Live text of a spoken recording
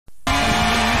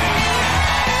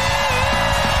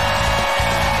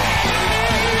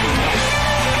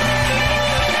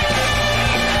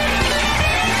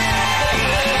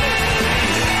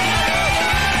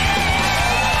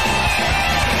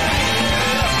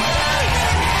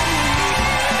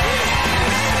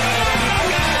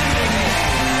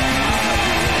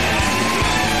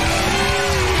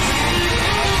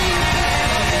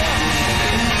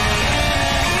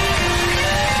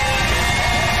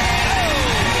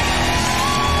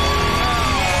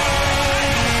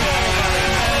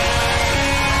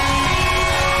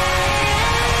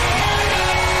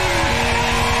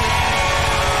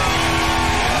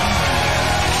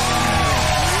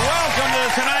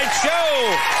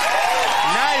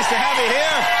to have you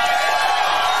here.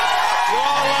 You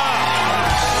all,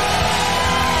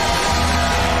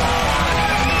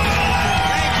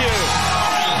 thank you.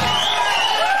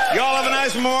 You all have a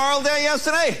nice Memorial Day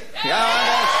yesterday? Yeah,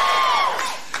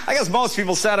 I guess most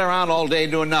people sat around all day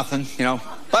doing nothing, you know.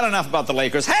 But enough about the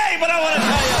Lakers. Hey, but I want to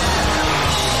tell you.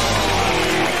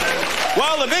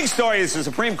 Well, the big story is the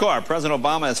Supreme Court. President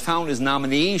Obama has found his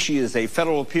nominee. She is a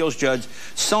federal appeals judge,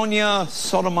 Sonia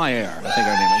Sotomayor. I think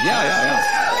her name is.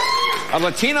 Yeah. A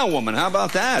Latina woman. How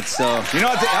about that? So, you know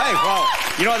what?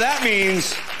 You know what that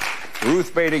means?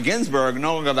 Ruth Bader Ginsburg,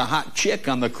 no longer the hot chick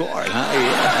on the court, huh?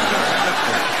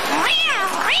 Yeah.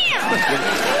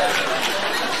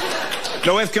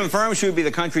 No, if confirmed, she would be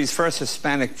the country's first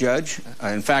Hispanic judge.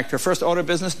 In fact, her first order of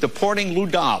business, deporting Lou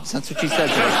Dobbs. That's what she said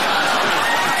to her.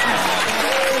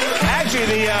 Actually,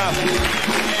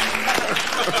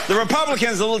 the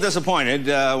Republicans a little disappointed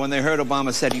when they heard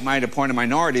Obama said he might appoint a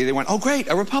minority. They went, oh, great,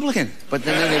 a Republican. But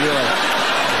then they realized...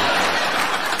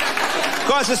 Of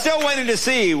course, they're still waiting to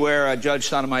see where Judge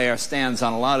Sotomayor stands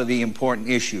on a lot of the important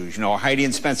issues. You know, are Heidi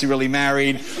and Spencer really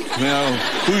married? You know,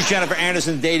 who's Jennifer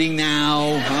Aniston dating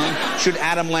now? Huh? Should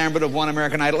Adam Lambert have won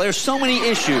American Idol? There's so many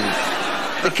issues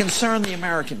that concern the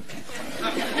American people.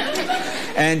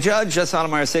 And Judge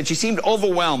Sotomayor said she seemed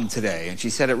overwhelmed today. And she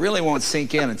said it really won't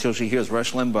sink in until she hears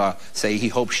Rush Limbaugh say he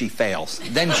hopes she fails.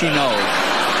 Then she knows.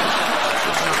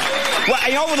 Well,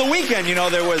 over the weekend, you know,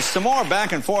 there was some more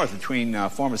back and forth between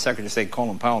former Secretary of State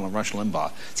Colin Powell and Rush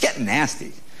Limbaugh. It's getting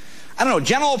nasty. I don't know,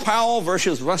 General Powell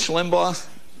versus Rush Limbaugh,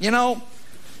 you know,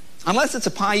 unless it's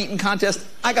a pie-eating contest,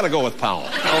 I gotta go with Powell,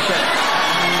 okay?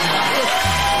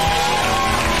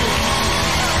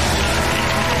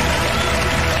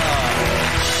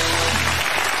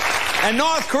 And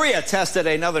North Korea tested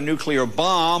another nuclear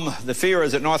bomb. The fear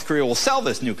is that North Korea will sell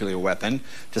this nuclear weapon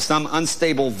to some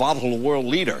unstable, volatile world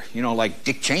leader, you know, like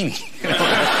Dick Cheney. In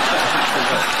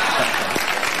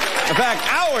fact,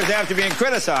 hours after being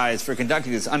criticized for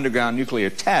conducting this underground nuclear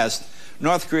test,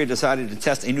 North Korea decided to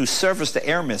test a new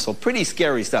surface-to-air missile. Pretty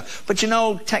scary stuff. But you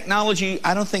know, technology,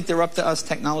 I don't think they're up to us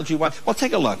technology-wise. Well,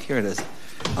 take a look. Here it is.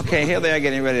 Okay, here they are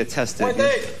getting ready to test it. You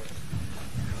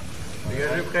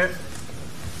got it there?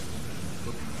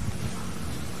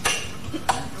 I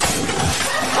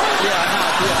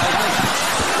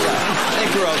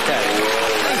think we're okay.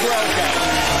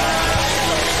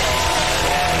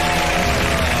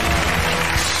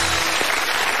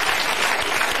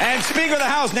 And Speaker of the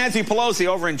House, Nancy Pelosi,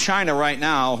 over in China right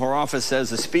now, her office says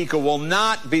the Speaker will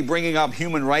not be bringing up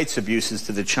human rights abuses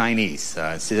to the Chinese.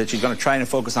 She said she's going to try and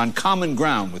focus on common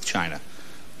ground with China,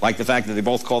 like the fact that they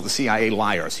both call the CIA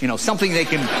liars. You know, something they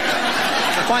can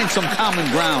find some common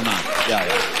ground on.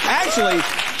 Actually,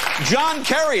 John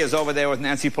Kerry is over there with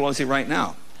Nancy Pelosi right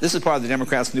now. This is part of the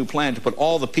Democrats' new plan to put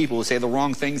all the people who say the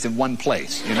wrong things in one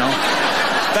place, you know? In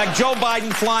fact, Joe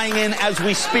Biden flying in as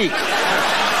we speak.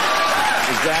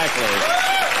 Exactly.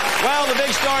 Well, the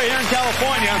big story here in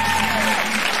California.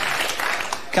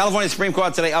 California Supreme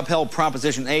Court today upheld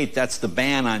Proposition 8. That's the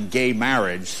ban on gay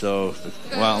marriage. So,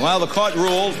 well, the court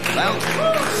ruled.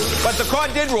 But the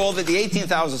court did rule that the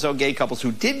 18,000 or so gay couples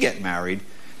who did get married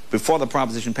before the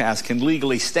proposition passed can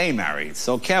legally stay married.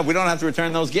 So, Kev, we don't have to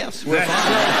return those gifts. We're fine.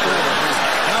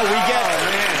 No, we get it.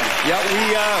 Oh,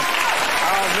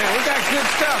 man, we got good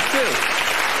stuff, too.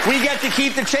 We get to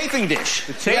keep the chafing dish.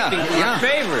 The chafing dish, my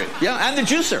favorite. Yeah, and the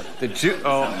juicer.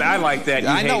 Oh, I like that.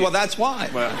 I know, well, that's why.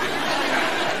 Well,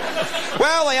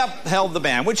 they upheld the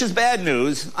ban, which is bad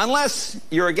news, unless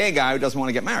you're a gay guy who doesn't want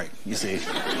to get married, you see.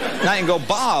 Now you can go,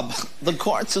 Bob, the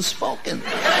courts have spoken.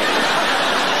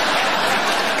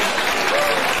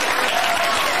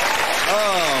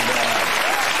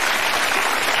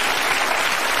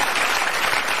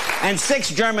 And 6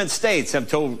 German states have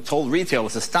told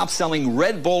retailers to stop selling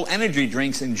Red Bull energy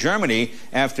drinks in Germany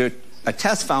after a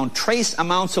test found trace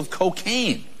amounts of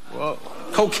cocaine. Whoa.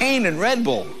 Cocaine in Red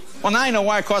Bull. Well, now I know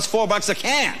why it costs $4 a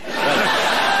can.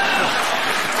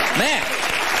 Man,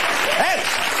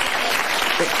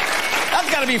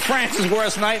 that's got to be France's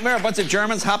worst nightmare. A bunch of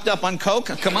Germans hopped up on coke.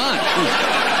 Come on.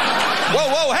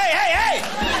 Whoa, hey!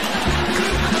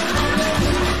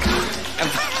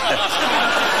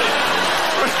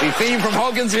 The theme from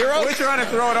Hogan's Heroes? We're trying to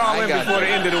throw it all in before the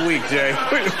end of the week, Jay.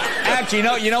 Actually,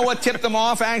 you know what tipped them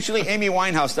off, actually? Amy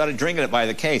Winehouse started drinking it by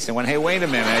the case and went, hey, wait a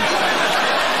minute.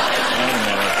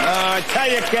 I tell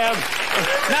you, Kev,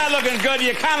 not looking good. The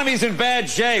economy's in bad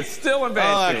shape. Still in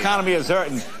bad shape. The economy is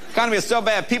hurting. The economy is so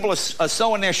bad, people are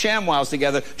sewing their ShamWows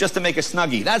together just to make a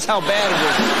Snuggie. That's how bad it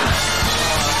is.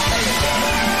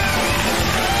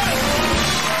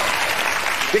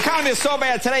 The economy is so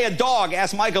bad today, a dog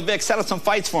asked Michael Vick set up some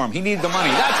fights for him. He needed the money.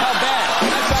 That's how bad.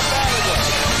 That's how bad it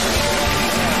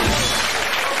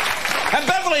was. And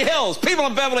Beverly Hills. People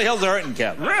in Beverly Hills are hurting,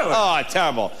 Kev. Really? Oh,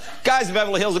 terrible. Guys in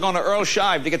Beverly Hills are going to Earl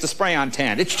Shive to get the spray-on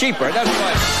tan. It's cheaper. That's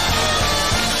why.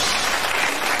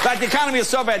 In fact, the economy is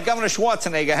so bad, Governor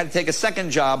Schwarzenegger had to take a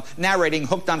second job narrating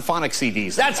Hooked on Phonics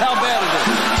CDs. That's how bad it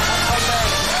is.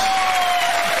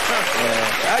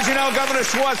 As you know, Governor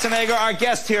Schwarzenegger, our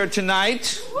guest here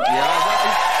tonight.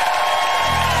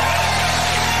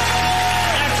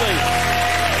 Actually,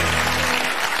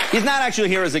 he's not actually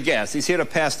here as a guest. He's here to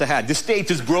pass the hat. The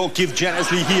state is broke. Give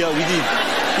generously here.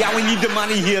 We need the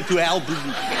money here to help.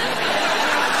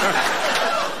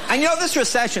 And you know, this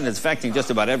recession is affecting just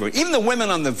about everyone. Even the women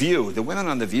on The View. The women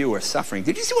on The View are suffering.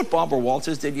 Did you see what Barbara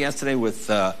Walters did yesterday with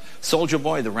Soulja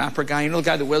Boy, the rapper guy? You know the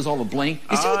guy that wears all the bling?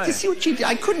 You see what she did?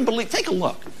 I couldn't believe. Take a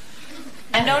look.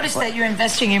 I noticed that you're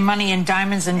investing your money in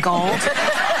diamonds and gold. Heavy.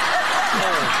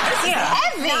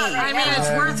 I mean, it's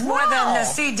worth more than the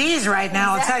CDs right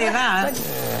now, I'll tell you that.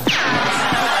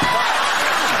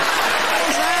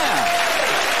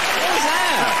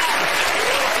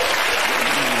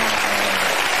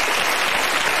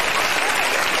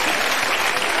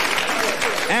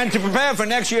 And to prepare for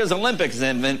next year's Olympics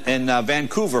in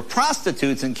Vancouver,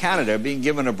 prostitutes in Canada are being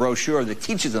given a brochure that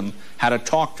teaches them how to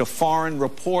talk to foreign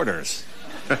reporters.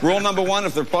 Rule number one,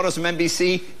 if the reporter's from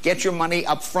NBC, get your money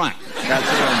up front. That's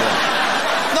the number.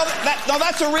 No,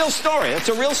 that's a real story. That's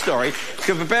a real story.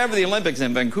 To prepare for the Olympics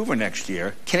in Vancouver next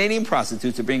year, Canadian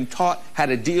prostitutes are being taught how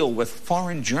to deal with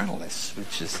foreign journalists,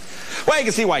 which is... Well, you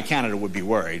can see why Canada would be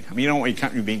worried. I mean, you don't want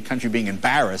your country being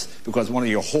embarrassed because one of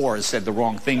your whores said the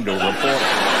wrong thing to a reporter.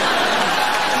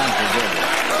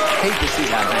 Hate to see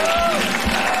that happen.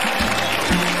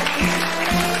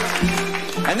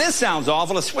 And this sounds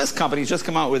awful. A Swiss company's just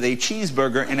come out with a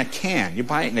cheeseburger in a can. You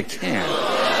buy it in a can.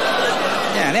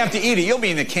 Yeah, and after you eat it, you'll be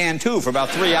in the can, too, for about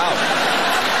 3 hours.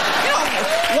 You know,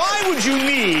 why would you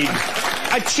need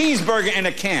a cheeseburger in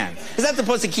a can? Is that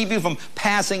supposed to keep you from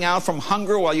passing out from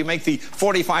hunger while you make the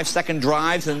 45-second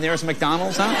drive to the nearest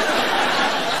McDonald's, huh?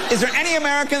 Is there any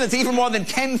American that's even more than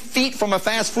 10 feet from a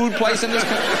fast food place in this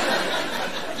country?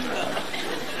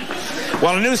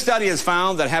 Well, a new study has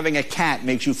found that having a cat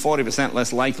makes you 40%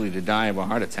 less likely to die of a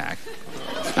heart attack.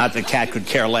 Not that the cat could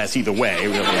care less either way,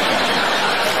 really.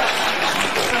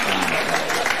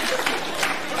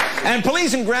 And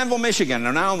police in Granville, Michigan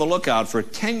are now on the lookout for a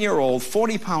 10-year-old,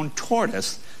 40-pound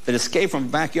tortoise that escaped from a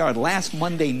backyard last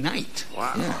Monday night.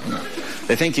 Wow. Yeah.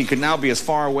 They think he could now be as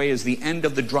far away as the end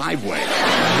of the driveway.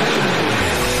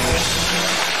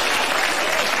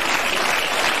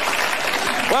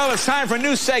 Well, it's time for a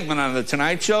new segment on The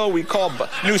Tonight Show. We call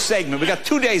new segment. We got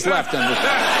 2 days left on this.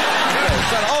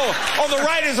 The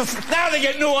writers are... Now they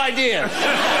get new ideas. We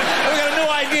got a new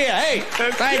idea. Hey,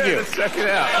 thank you. Let's check it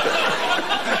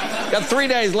out. Got 3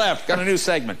 days left. Got a new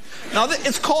segment. Now,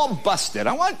 it's called Busted.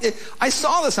 I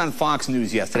saw this on Fox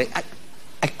News yesterday.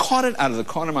 I caught it out of the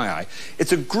corner of my eye.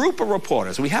 It's a group of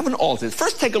reporters. We haven't altered.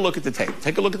 First, take a look at the tape.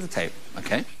 Take a look at the tape,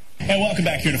 okay? And welcome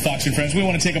back here to Fox and Friends. We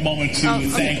want to take a moment to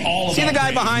thank all of See our the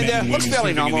guy behind there? Looks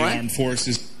fairly normal, right? Armed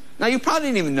Forces. Now, you probably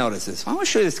didn't even notice this. I want to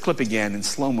show you this clip again in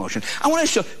slow motion. I want to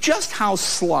show just how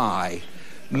sly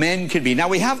men can be. Now,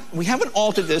 we haven't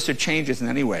altered this or changed this in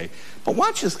any way, but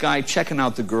watch this guy checking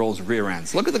out the girl's rear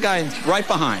ends. Look at the guy right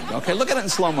behind, okay? Look at it in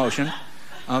slow motion.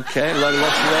 Okay, looks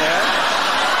there.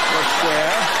 Looks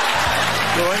there.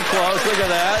 Going close. Look at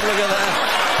that. Look at that.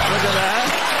 Look at that.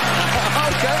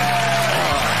 Okay.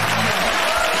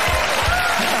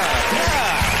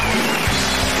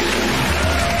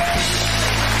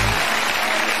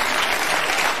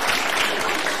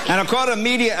 And according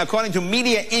to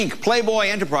Media Inc., Playboy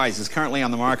Enterprise is currently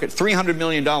on the market. $300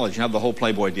 million. You have the whole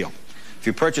Playboy deal. If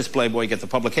you purchase Playboy, you get the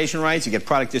publication rights, you get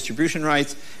product distribution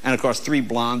rights, and, of course, 3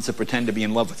 blondes that pretend to be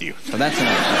in love with you. So that's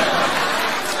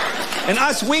enough. And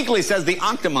Us Weekly says the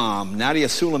Octomom, Nadia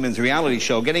Suleiman's reality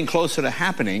show, getting closer to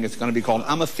happening. It's going to be called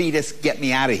I'm a Fetus, Get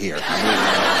Me Out of Here.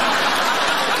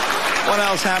 What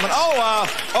else happened?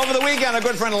 Over the weekend, our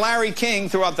good friend Larry King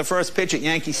threw out the first pitch at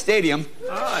Yankee Stadium.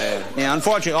 Oh, yeah,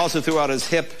 unfortunately, also threw out his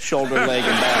hip, shoulder, leg,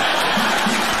 and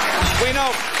back. We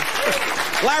know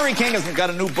Larry King has got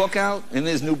a new book out. In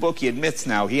his new book, he admits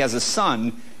now he has a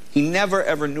son he never,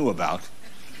 ever knew about.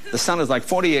 The son is like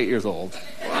 48 years old.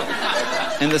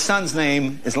 And the son's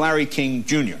name is Larry King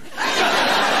Jr.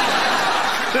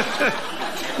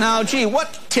 Now, gee,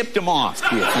 what tipped him off,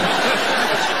 do you think?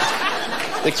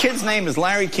 The kid's name is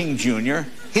Larry King Jr.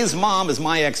 His mom is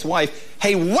my ex-wife.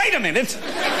 Hey, wait a minute!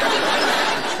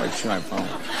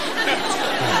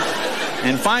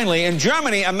 And finally, in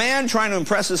Germany, a man trying to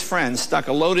impress his friends stuck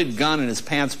a loaded gun in his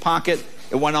pants pocket.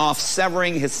 It went off,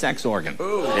 severing his sex organ.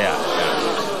 Ooh.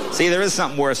 Yeah. See, there is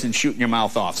something worse than shooting your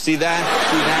mouth off. See that?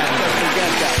 See that?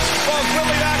 Forget that. Folks, we'll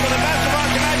be back with the best of our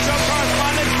Tonight Show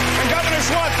correspondents and Governor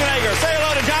Schwarzenegger. Say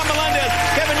hello to John Melendez,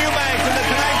 Kevin Eubanks, and the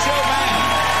Tonight Show band.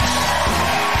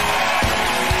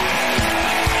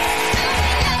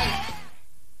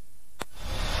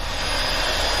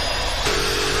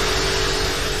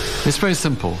 It's very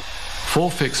simple. 4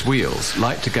 fixed wheels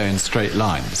like to go in straight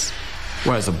lines,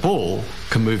 whereas a ball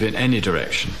can move in any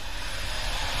direction.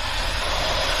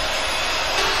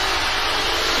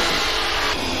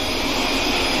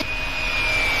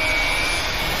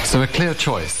 So a clear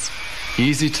choice.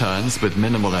 Easy turns with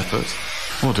minimal effort,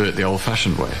 or do it the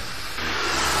old-fashioned way.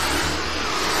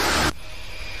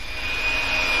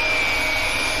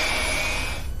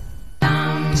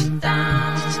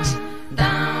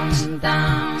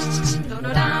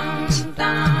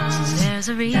 There's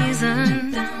a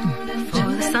reason for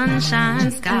the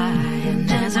sunshine sky, and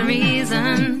there's a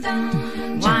reason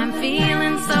why I'm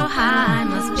feeling so high.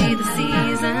 Must be the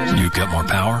season. You get more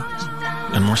power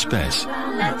and more space.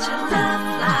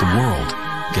 The world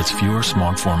gets fewer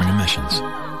smog-forming emissions.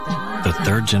 The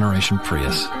third-generation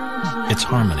Prius. It's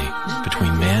harmony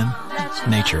between man,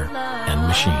 nature, and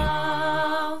machine.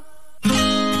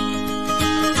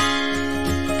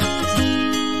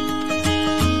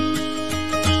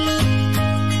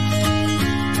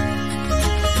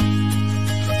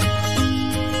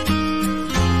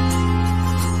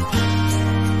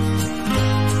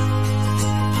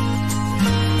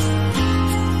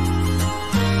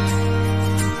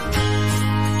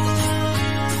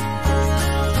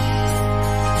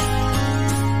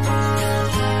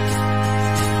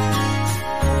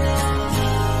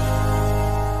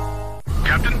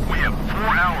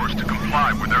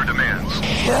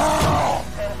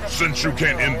 Since you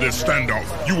can't end this standoff,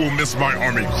 you will miss my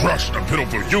army crush the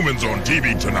pitiful humans on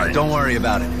TV tonight. Don't worry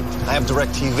about it. I have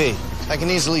DirecTV. I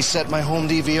can easily set my home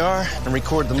DVR and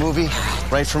record the movie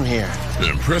right from here.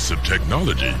 Impressive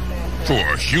technology for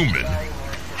a human.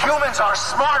 Humans are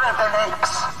smarter than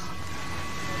apes.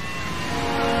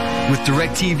 With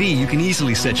DirecTV, you can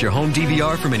easily set your home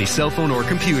DVR from any cell phone or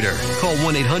computer. Call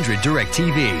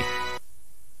 1-800-DirecTV.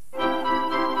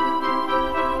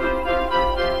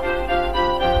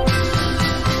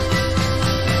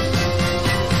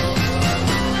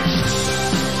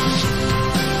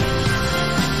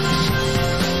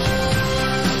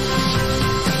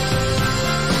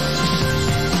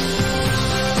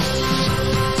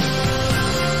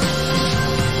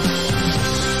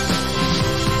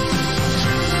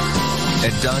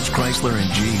 At Dodge, Chrysler,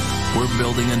 and Jeep, we're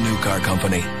building a new car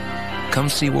company. Come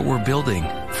see what we're building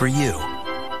for you.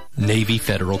 Navy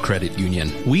Federal Credit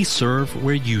Union. We serve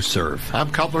where you serve. I'm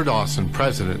Cutler Dawson,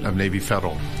 president of Navy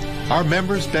Federal. Our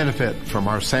members benefit from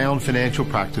our sound financial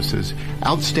practices,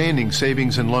 outstanding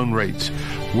savings and loan rates,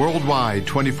 worldwide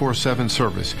 24/7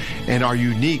 service, and our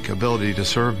unique ability to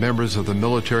serve members of the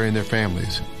military and their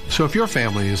families. So if your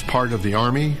family is part of the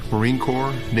Army, Marine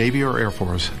Corps, Navy, or Air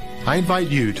Force, I invite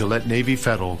you to let Navy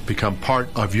Federal become part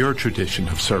of your tradition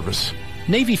of service.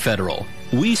 Navy Federal.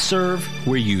 We serve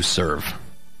where you serve.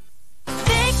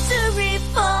 Victory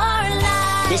for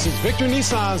life. This is Victor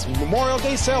Nissan's Memorial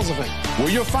Day sales event,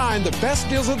 where you'll find the best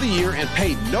deals of the year and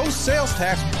pay no sales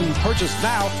tax when you purchase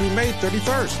now through May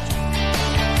 31st.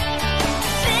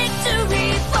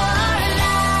 Victory for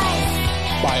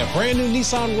life. Buy a brand new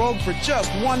Nissan Rogue for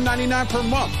just $199 per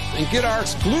month and get our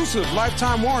exclusive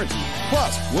lifetime warranty.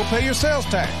 Plus, we'll pay your sales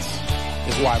tax.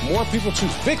 It's why more people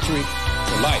choose victory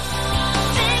for life.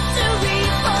 Victory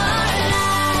for life.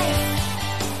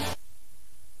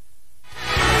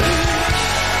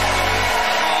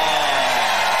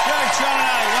 Good show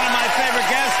tonight. One of my favorite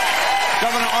guests,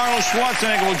 Governor Arnold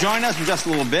Schwarzenegger, will join us in just a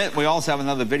little bit. We also have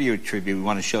another video tribute we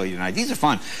want to show you tonight. These are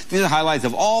fun. These are highlights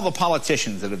of all the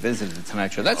politicians that have visited the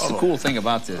Tonight Show. That's the cool thing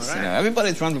about this. Right. You know, everybody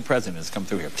that's run for president has come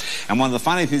through here. And one of the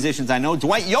finest musicians I know,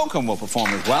 Dwight Yoakam, will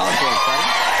perform as well. That's really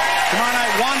exciting. Tomorrow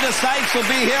night, Wanda Sykes will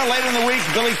be here. Later in the week,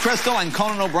 Billy Crystal and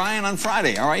Conan O'Brien on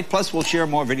Friday. All right? Plus, we'll share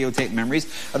more videotape memories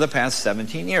of the past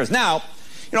 17 years. Now,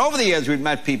 you know, over the years, we've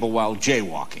met people while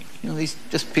jaywalking. You know, these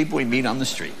just people we meet on the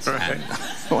streets. Right. And,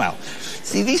 well,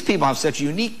 see, these people have such a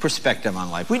unique perspective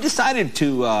on life. We decided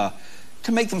to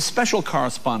make them special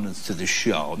correspondents to the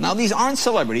show. Now, these aren't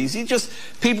celebrities. These are just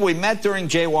people we met during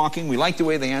jaywalking. We liked the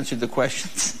way they answered the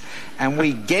questions. And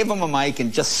we gave them a mic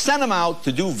and just sent them out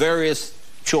to do various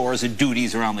chores and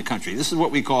duties around the country. This is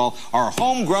what we call our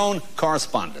homegrown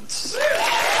correspondents.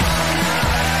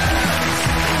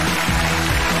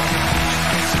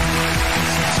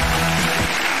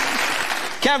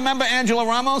 Kev, remember Angela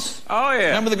Ramos? Oh, yeah.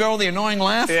 Remember the girl with the annoying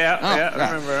laugh? Yeah, oh, yeah,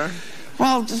 I remember her.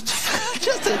 Well, just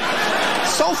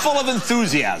so full of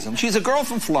enthusiasm. She's a girl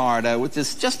from Florida with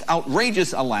this just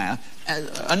outrageous laugh.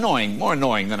 Annoying, more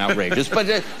annoying than outrageous,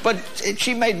 but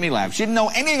she made me laugh. She didn't know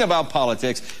anything about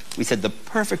politics. We said the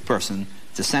perfect person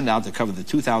to send out to cover the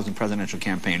 2000 presidential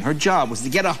campaign. Her job was to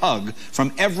get a hug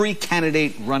from every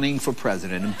candidate running for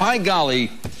president. And by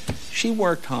golly, she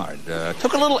worked hard.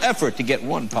 Took a little effort to get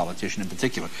one politician in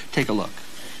particular. Take a look.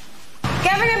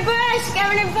 Governor Bush!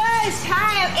 Governor Bush!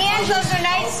 Hi, I'm Angela from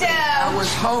Night Show. I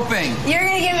was hoping. You're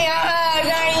going to give me a hug,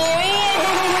 aren't you?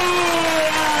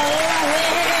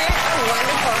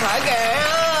 Wonderful hugger.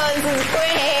 Oh, this is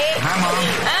great. Hi, Mom.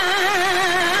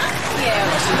 Yeah.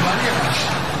 What's it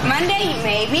Monday,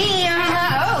 maybe.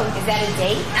 Oh, is that a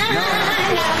date? No,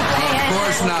 of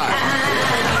course not.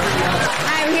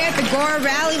 I'm here at the Gore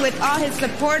rally with all his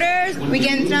supporters. We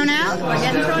getting thrown out? We're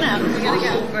getting thrown out. We gotta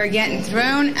go. We're getting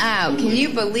thrown out. Can you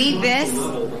believe this?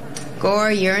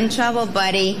 Gore, you're in trouble,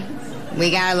 buddy. We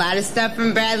got a lot of stuff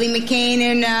from Bradley McCain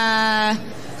and,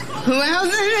 who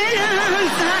else? I'm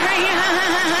sorry.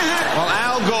 Well,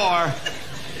 Al Gore,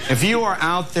 if you are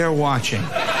out there watching,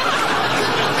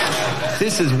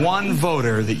 this is one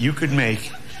voter that you could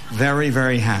make very,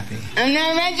 very happy. I'm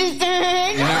not registered.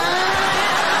 You know?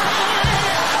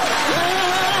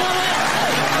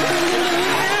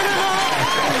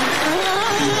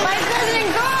 My President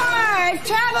Gore,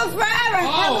 travel forever.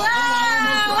 Hello.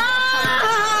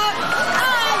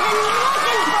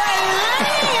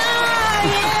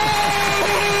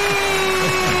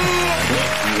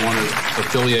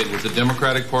 Affiliate with the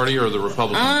Democratic Party or the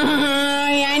Republican Party?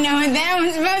 Yeah, I know what that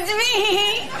was supposed to be.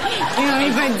 You want me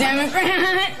to put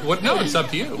Democrat? What? No, it's up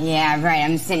to you. Yeah, right.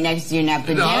 I'm sitting next to you now.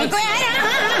 Put Democrat.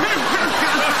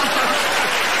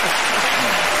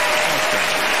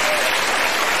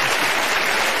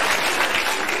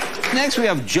 Next, we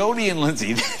have Jody and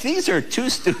Lindsay. These are two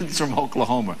students from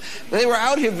Oklahoma. They were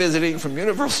out here visiting from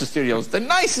Universal Studios, the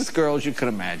nicest girls you could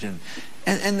imagine.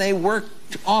 And they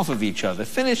worked off of each other,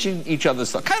 finishing each other's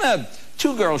stuff. Kind of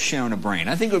two girls sharing a brain.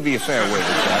 I think it would be a fair way to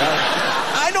say it.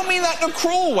 I don't mean that in a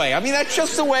cruel way. I mean, that's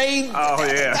just the way... Oh,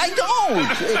 yeah. I don't.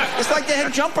 It's like they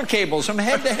had jumper cables from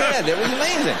head to head. It was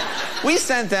amazing. We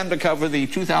sent them to cover the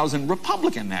 2000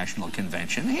 Republican National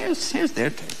Convention. Here's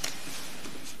their take.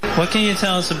 What can you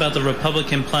tell us about the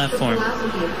Republican platform?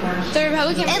 The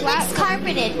Republican platform? It looks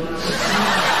carpeted.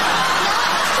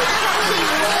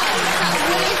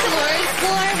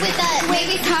 With a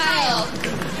wavy tile.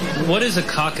 What is a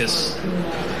caucus?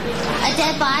 A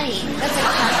dead body. That's a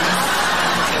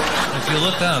caucus. If you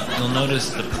look up, you'll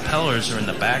notice the propellers are in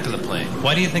the back of the plane.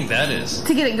 Why do you think that is?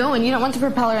 To get it going, you don't want the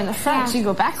propeller in the front, so you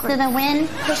go backwards. So the wind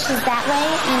pushes that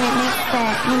way, and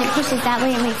when it pushes that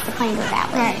way, it makes the plane go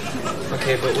that way. Right.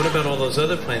 Okay, but what about all those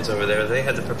other planes over there? They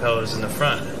had the propellers in the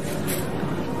front.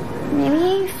 Maybe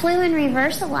he flew in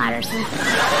reverse a lot or something.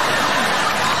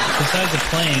 Besides the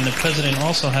plane, the president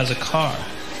also has a car.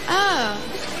 Oh.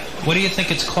 What do you think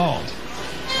it's called?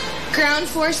 Ground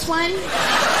Force One?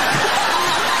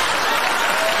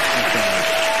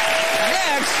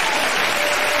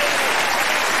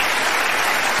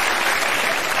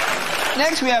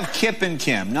 Next, we have Kip and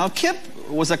Kim. Now, Kip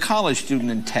was a college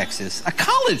student in Texas. A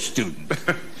college student.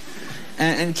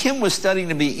 and Kim was studying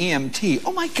to be EMT.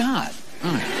 Oh, my God.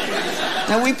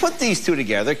 Now, we put these two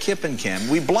together, Kip and Kim.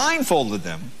 We blindfolded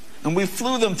them, and we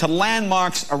flew them to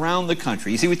landmarks around the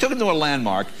country. You see, we took them to a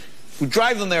landmark. We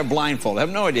drive them there blindfolded. I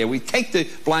have no idea. We take the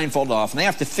blindfold off, and they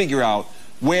have to figure out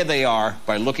where they are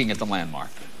by looking at the landmark.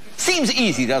 Seems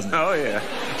easy, doesn't it? Oh, yeah.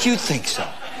 You'd think so.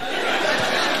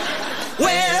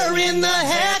 Where in the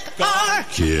heck are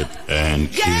Kip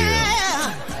and Kim?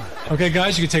 Yeah! Okay,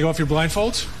 guys, you can take off your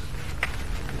blindfolds.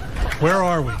 Where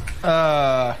are we?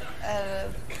 A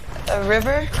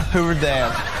river? Hoover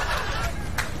Dam.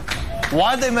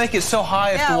 Why'd they make it so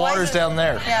high if the water's down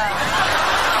there? Yeah.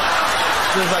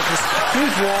 There's like this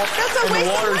huge wall, and the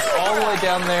water's all the way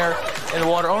down there, and the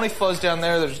water only flows down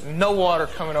there. There's no water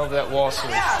coming over that wall, so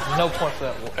there's no point for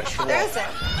that extra wall. There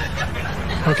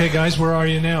isn't. Okay, guys, where are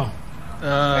you now?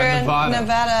 We're Nevada. in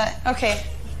Nevada. Okay.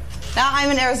 Now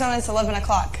I'm in Arizona. It's 11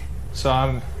 o'clock. So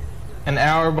I'm an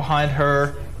hour behind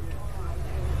her,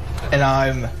 and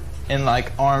I'm in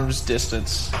like arm's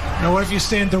distance. Now, what if you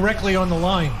stand directly on the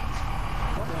line?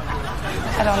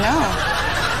 I don't know.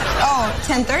 Oh,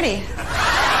 10:30.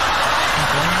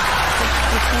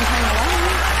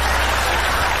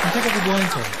 Take off your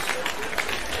blindfolds.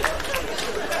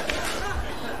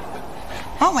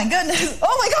 Oh my goodness!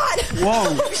 Oh my God!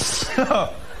 Whoa!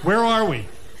 Where are we?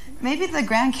 Maybe the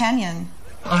Grand Canyon.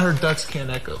 I heard ducks can't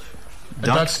echo. A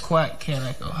duck's quack can't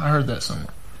echo. I heard that somewhere.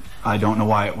 I don't know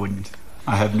why it wouldn't.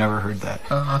 I have never heard that.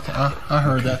 Okay. I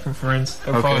heard that from friends.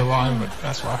 They're probably lying, but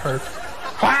that's what I heard.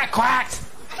 Quack, quack!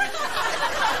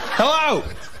 Hello!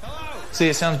 See,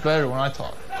 it sounds better when I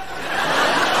talk.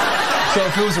 So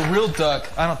if it was a real duck,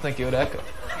 I don't think it would echo.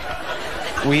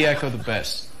 We echo the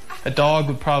best. A dog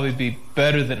would probably be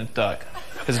better than a duck.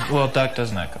 Because, well, a duck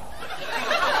doesn't echo.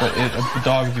 But a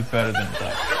dog would be better than a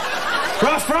duck.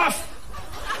 Ruff, ruff!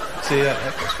 See, that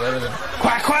echoes better than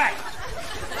quack, quack!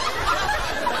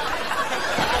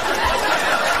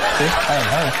 See,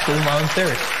 I proved my own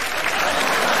theory.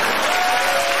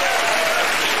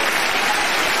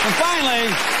 And finally,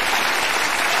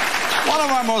 one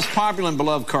of our most popular and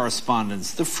beloved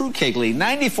correspondents, the Fruitcake Lady,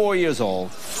 94 years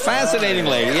old, fascinating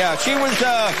lady. Yeah, she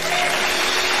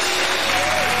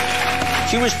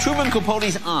was Truman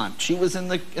Capote's aunt. She was in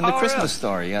the Christmas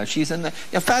Story. Yeah, she's in the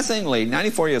fascinating lady,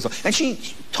 94 years old, and she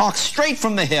talks straight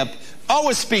from the hip,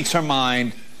 always speaks her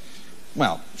mind.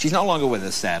 Well, she's no longer with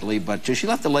us, sadly, but she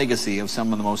left a legacy of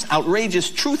some of the most outrageous,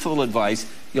 truthful advice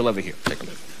you'll ever hear. Take a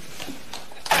look.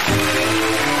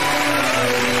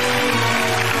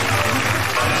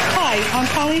 Hi, I'm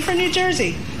Colleen from New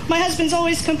Jersey. My husband's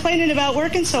always complaining about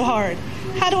working so hard.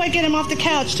 How do I get him off the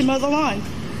couch to mow the lawn?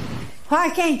 Why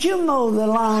can't you mow the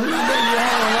lawn? Do you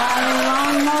have a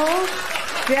riding lawnmower?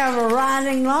 If you have a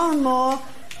riding lawnmower,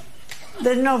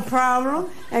 there's no problem.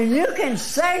 And you can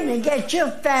certainly get your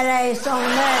fat ass on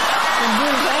that and do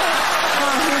that.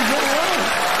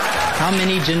 How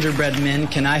many gingerbread men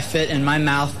can I fit in my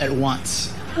mouth at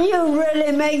once? You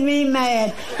really make me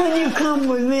mad when you come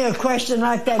with me a question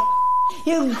like that.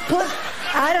 You put,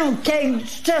 I don't care,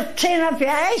 just chin up your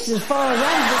ass as far as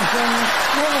I'm concerned.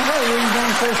 Never heard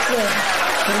anything so good.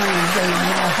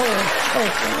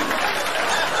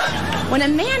 When a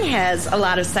man has a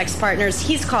lot of sex partners,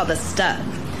 he's called a stud.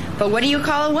 But what do you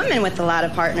call a woman with a lot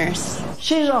of partners?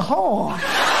 She's a whore.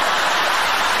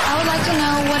 I would like to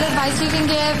know what advice you can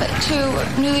give to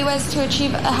newlyweds to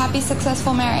achieve a happy,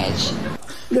 successful marriage.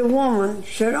 The woman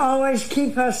should always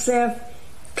keep herself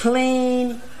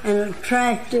clean and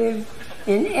attractive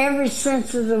in every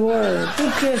sense of the word.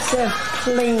 Keep yourself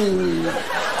clean.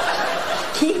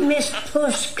 Keep Miss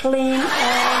Puss clean all the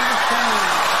time.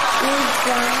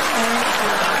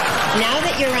 Now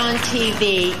that you're on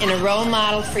TV and a role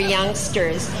model for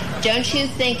youngsters, don't you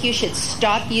think you should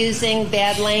stop using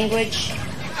bad language?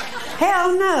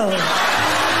 Hell no.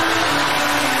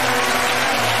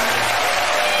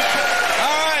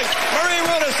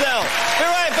 Be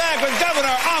right back with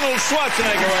Governor Arnold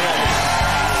Schwarzenegger right over.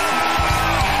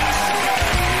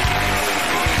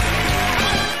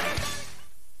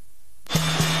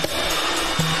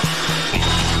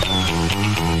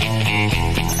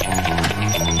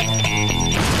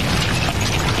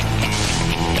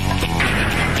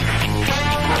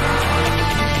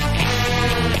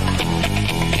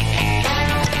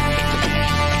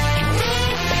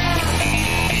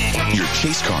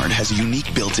 Chase card has a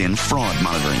unique built-in fraud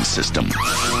monitoring system.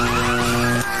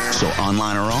 So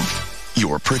online or off,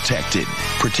 you're protected.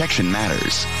 Protection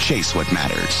matters. Chase what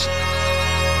matters.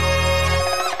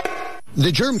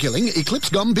 The germ-killing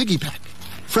Eclipse Gum Biggie Pack.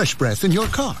 Fresh breath in your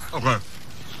car. Okay.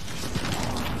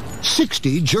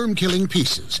 60 germ-killing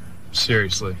pieces.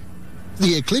 Seriously.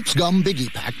 The Eclipse Gum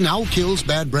Biggie Pack now kills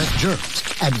bad breath germs.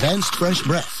 Advanced fresh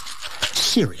breath.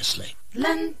 Seriously.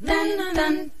 It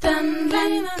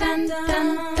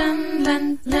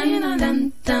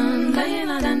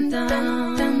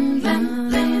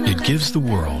gives the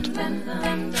world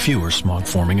fewer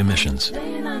smog-forming emissions.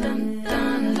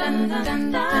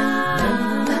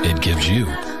 It gives you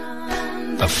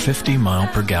a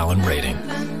 50-mile-per-gallon rating.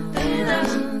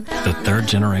 The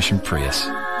third-generation Prius.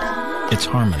 It's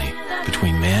harmony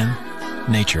between man,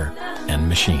 nature, and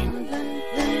machine.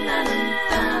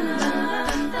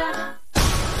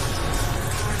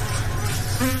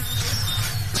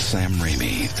 Sam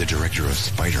Raimi, the director of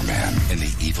Spider-Man and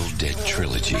the Evil Dead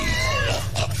trilogy,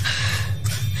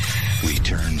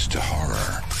 returns to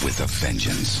horror with a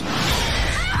vengeance.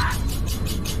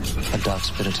 A dark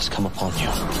spirit has come upon you.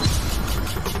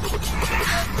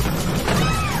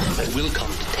 I will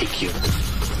come to take you.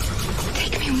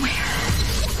 Take me where?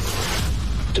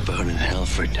 To burn in hell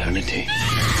for eternity.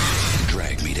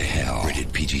 Drag Me to Hell,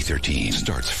 rated PG-13,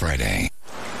 starts Friday.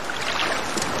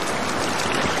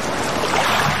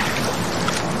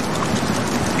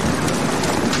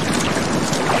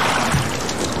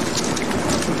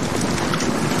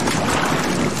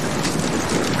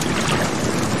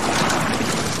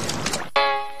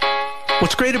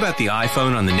 What's great about the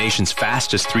iPhone on the nation's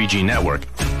fastest 3G network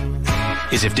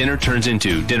is if dinner turns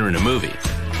into dinner and a movie,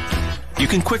 You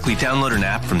can quickly download an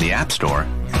app from the App Store,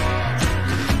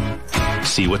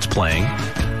 see what's playing,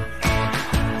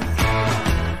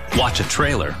 watch a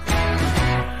trailer,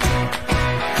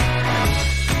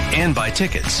 and buy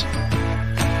tickets.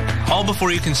 All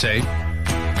before you can say,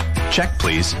 check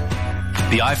please.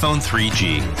 The iPhone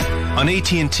 3G on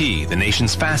AT&T, the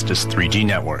nation's fastest 3G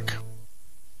network.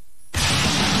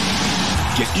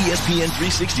 Get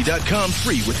ESPN360.com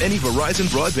free with any Verizon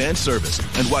broadband service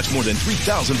and watch more than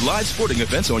 3,000 live sporting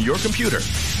events on your computer.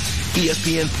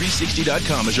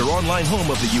 ESPN360.com is your online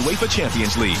home of the UEFA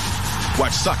Champions League.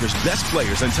 Watch soccer's best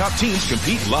players and top teams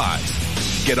compete live.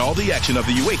 Get all the action of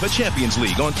the UEFA Champions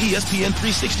League on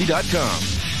ESPN360.com.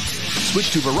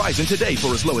 Switch to Verizon today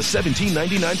for as low as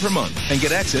 $17.99 per month and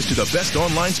get access to the best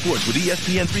online sports with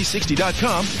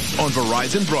ESPN360.com on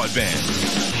Verizon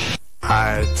Broadband.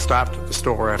 I stopped at the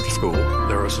store after school.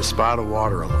 There was a spot of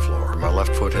water on the floor. My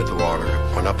left foot hit the water,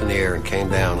 went up in the air and came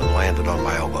down and landed on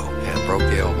my elbow and broke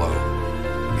the elbow.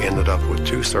 Ended up with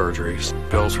 2 surgeries.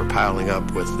 Bills were piling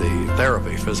up with the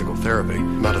therapy, physical therapy.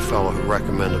 Met a fellow who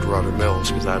recommended Rudder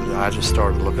Mills because I just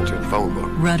started looking through the phone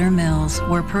book. Rudder Mills,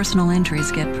 where personal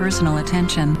injuries get personal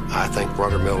attention. I think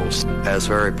Rudder Mills is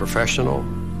very professional,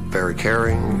 very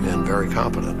caring, and very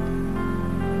competent.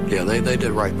 Yeah, they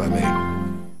did right by me.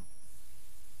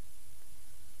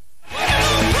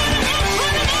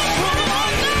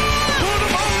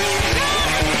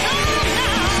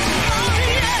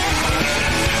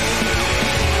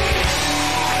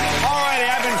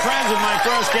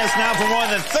 Guest now for more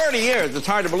than 30 years. It's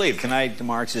hard to believe. Tonight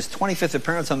marks his 25th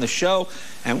appearance on the show,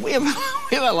 and we have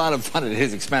a lot of fun at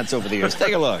his expense over the years.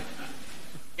 Take a look.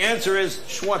 The answer is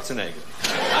Schwarzenegger.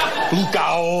 Look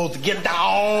out! Get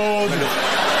down!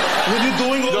 What are you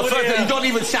doing over there? You don't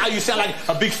even sound. You sound like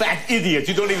a big fat idiot.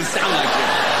 You don't even sound like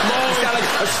that. No, you sound like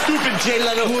a stupid Jay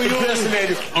Leno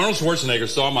impersonator. Arnold Schwarzenegger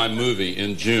saw my movie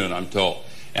in June, I'm told,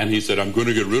 and he said, "I'm going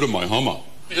to get rid of my hummer."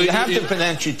 You have to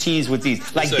pronounce your T's with these.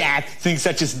 Like that, things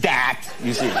such as that.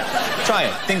 You see. Try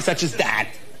it. Things such as that.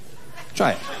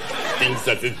 Try it. Things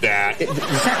such as that. The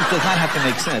sentence does not have to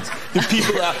make sense. The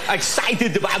people are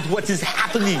excited about what is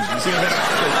happening. You see what I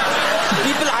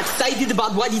mean? People are excited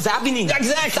about what is happening.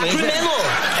 Exactly. Sacramento.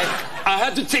 I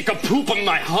had to take a poop on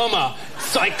my Hummer,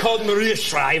 so I called Maria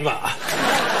Shriver.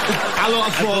 Hello,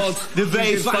 folks. The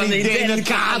very funny Dana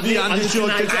Carvey on the show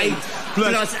tonight.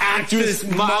 Plus actress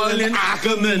Marlon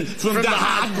Ackerman from The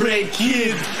Heartbreak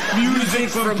Kid. Music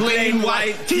from Plain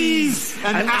White Tees.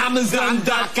 And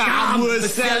Amazon.com were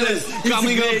sellers.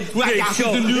 Coming up right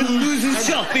after the news. And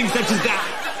things such as that.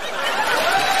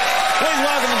 Please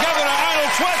welcome Governor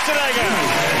Arnold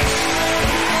Schwarzenegger.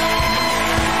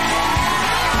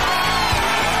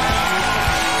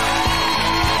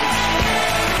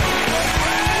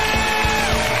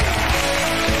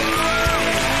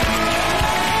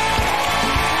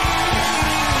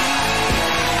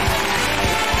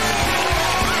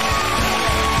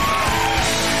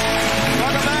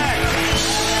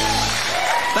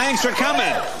 Thanks for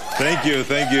coming. Thank you,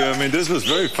 thank you. I mean, this was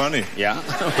very funny. Yeah?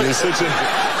 You're such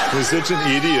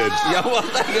an idiot. Yeah, well,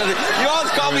 you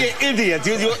always call me an idiot.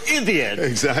 You're an idiot.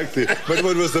 Exactly. But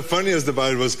what was the funniest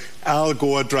about it was Al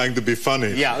Gore trying to be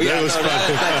funny. Yeah, that was funny.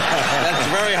 That's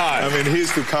very hard. I mean,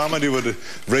 he's to comedy what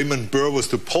Raymond Burr was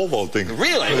to pole vaulting.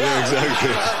 Really? Yeah,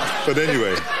 exactly. But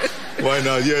anyway, why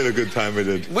not? You had a good time with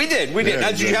it. We did. Yeah,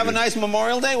 now, did you have a nice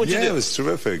Memorial Day? What'd you do? It was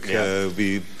terrific. Yeah.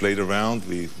 We played around.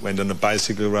 We went on a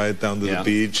bicycle ride down to the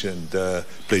beach and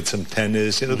played some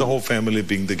tennis. You know, the whole family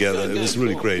being together. It was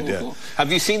really great, Cool.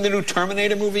 Have you seen the new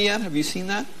Terminator movie yet? Have you seen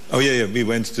that? Oh, yeah. We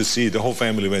went to see it. The whole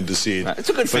family went to see it. It's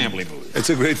a good family movie.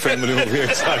 It's a great family movie,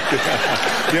 exactly.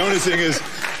 The only thing is,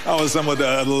 I was a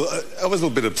little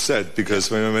bit upset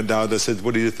because when I went out, I said,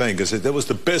 "What do you think?" I said, "That was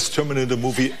the best Terminator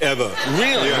movie ever."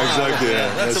 Really? Yeah, exactly. Okay.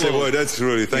 Yeah. I said, "Boy, that's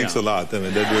really, thanks a lot." I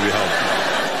mean, that really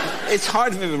helped. It's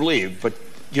hard for me to believe, but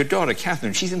your daughter,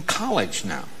 Catherine, she's in college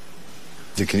now.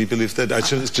 Yeah, can you believe that? I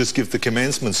just give the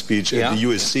commencement speech at the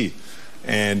USC,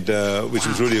 and which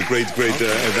was really a great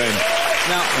event.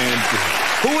 Now,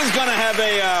 who is going to have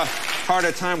a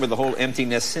harder time with the whole empty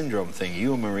nest syndrome thing,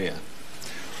 you or Maria?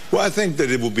 Well, I think that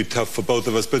it will be tough for both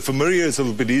of us, but for Maria it's a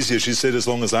little bit easier. She said as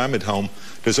long as I'm at home,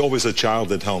 there's always a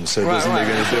child at home, so it doesn't make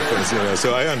any difference. You know?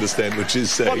 So I understand what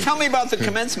she's saying. Well, tell me about the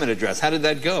commencement address. How did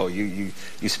that go? You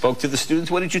spoke to the students.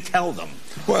 What did you tell them?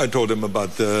 Well, I told them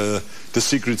about the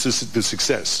secrets to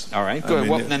success. All right, good.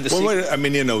 I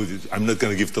mean, you know, I'm not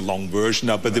going to give the long version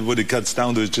up, but what it cuts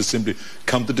down to is just simply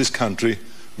come to this country,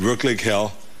 work like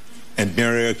hell, and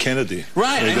marry a Kennedy.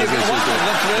 Right. That's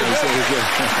very good.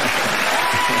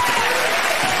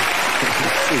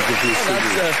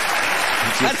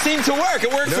 That seemed to work.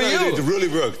 It worked for you. It really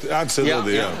worked.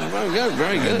 Absolutely, yeah. Very good,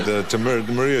 very good. And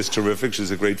Maria is terrific.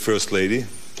 She's a great first lady,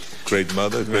 great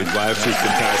mother, great wife. She's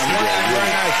fantastic. Very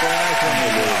nice, very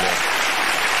nice.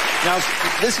 Now,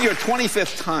 this is your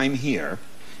 25th time here,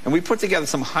 and we put together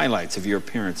some highlights of your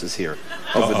appearances here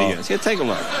over the years. Here, take a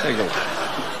look. Take a look.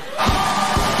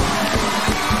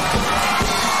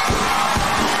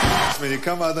 When you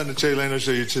come out on the Jay Leno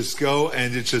show, you just go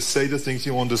and you just say the things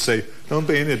you want to say. Don't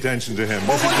pay any attention to him.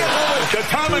 The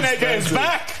Terminator is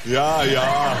back! Yeah,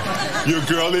 yeah. You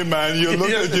girly man, you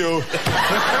look at you.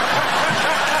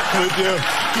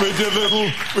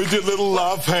 With your little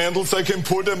love handles, I can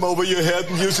put them over your head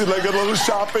and use it like a little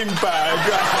shopping bag.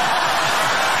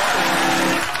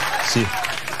 See,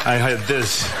 I had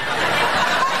this.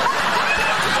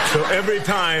 So every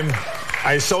time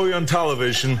I saw you on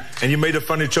television and you made a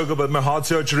funny joke about my heart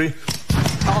surgery.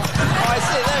 Oh, I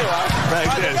see. There you are.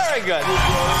 Like this. Very good.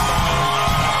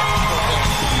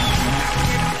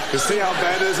 You see how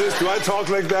bad this is? Do I talk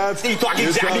like that? You talk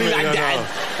exactly like that.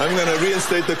 I'm going to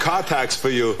reinstate the car tax for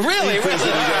you. Really? All right,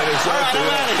 I'm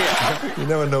out of here. You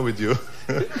never know with you.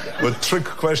 What trick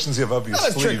questions you have up your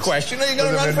sleeves. Not a trick question. You're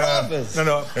going to run for office.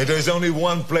 No. There's only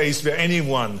one place where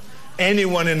anyone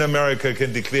in America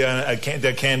can declare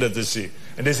their candidacy.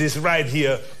 And this is right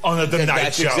here on The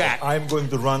Tonight Show. Exact. I'm going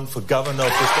to run for governor of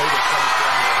the state of California.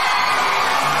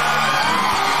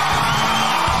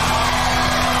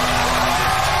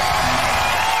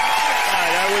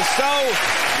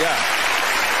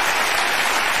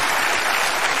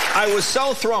 I was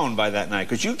so thrown by that night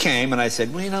because you came and I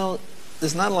said, well, you know,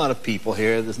 there's not a lot of people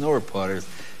here. There's no reporters.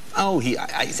 Oh,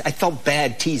 I felt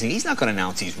bad teasing. He's not going to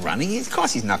announce he's running. Of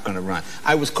course he's not going to run.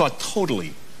 I was caught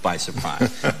totally by surprise.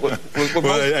 First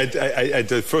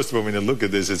of all, when you look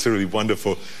at this, it's really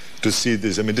wonderful to see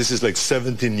this. I mean, this is like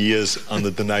 17 years on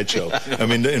The Tonight Show. I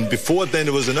mean, and before then,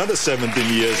 there was another 17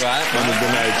 years on The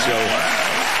Tonight Show.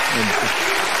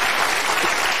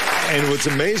 And what's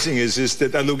amazing is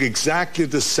that I look exactly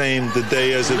the same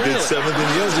today as I did 17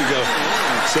 years ago.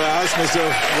 So I asked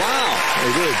myself, wow. I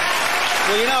did.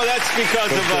 Well, you know, that's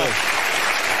because of...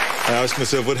 I asked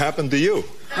myself, what happened to you?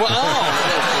 Well,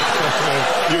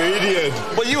 you idiot.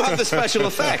 Well, you have the special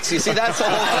effects. You see, that's the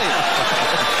whole thing.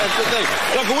 That's the thing.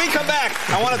 Look, when we come back,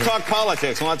 I want to talk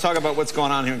politics. I want to talk about what's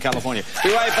going on here in California.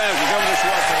 Be right back. We're going to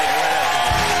Schwarzenegger.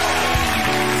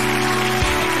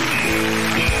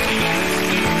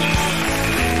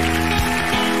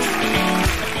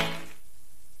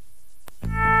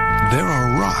 There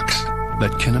are rocks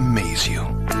that can amaze you,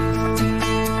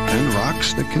 and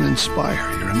rocks that can inspire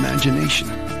your imagination,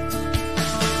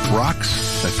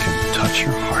 rocks that can touch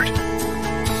your heart,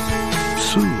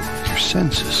 soothe your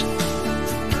senses,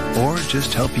 or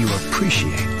just help you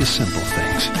appreciate the simple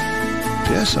things.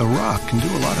 Yes, a rock can do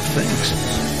a lot of things,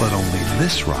 but only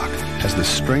this rock has the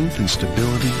strength and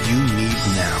stability you need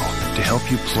now to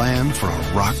help you plan for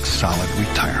a rock-solid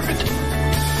retirement.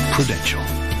 Prudential.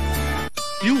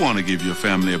 You want to give your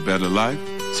family a better life,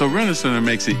 so Rent-A-Center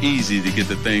makes it easy to get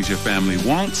the things your family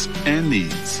wants and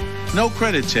needs. No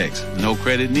credit checks, no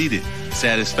credit needed,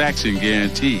 satisfaction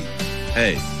guaranteed.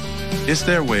 Hey, it's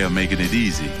their way of making it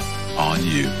easy on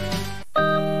you.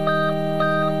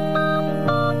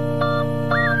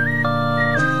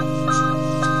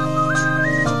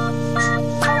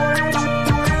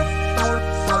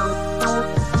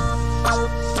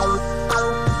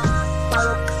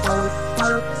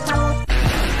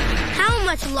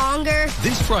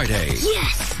 This Friday,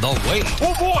 yes, the wait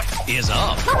is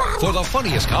up for the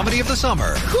funniest comedy of the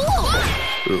summer. Cool.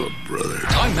 Oh, brother.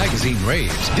 Time Magazine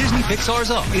raves Disney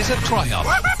Pixar's Up is a triumph.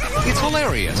 It's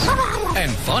hilarious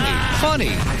and funny.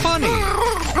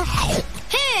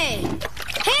 Hey!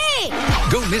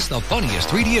 Don't miss the funniest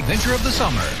 3D adventure of the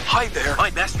summer. Hi there. My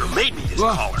master made me this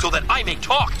collar so that I may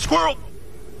talk. Squirrel!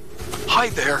 Hi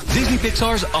there. Disney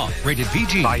Pixar's Up, rated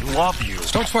PG. I love you.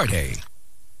 Starts Friday.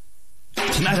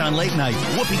 Tonight on Late Night,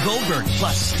 Whoopi Goldberg.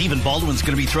 Plus, Stephen Baldwin's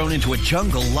going to be thrown into a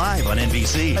jungle live on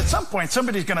NBC. At some point,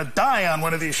 somebody's going to die on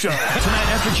one of these shows. Tonight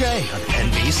after Jay on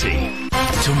NBC.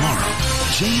 Tomorrow,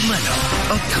 Jay Leno,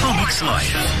 A Comic's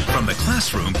Life. From the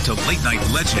classroom to late night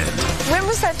legend. When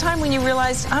was that time when you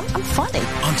realized I'm funny?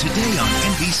 On Today on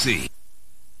NBC.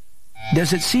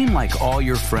 Does it seem like all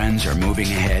your friends are moving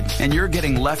ahead and you're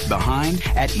getting left behind?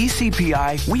 At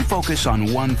ECPI, we focus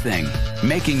on one thing,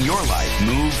 making your life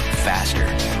move faster.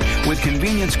 With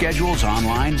convenient schedules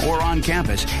online or on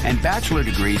campus and bachelor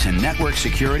degrees in network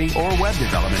security or web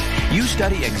development, you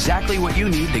study exactly what you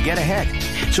need to get ahead.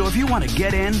 So if you want to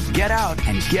get in, get out,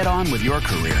 and get on with your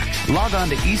career, log on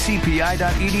to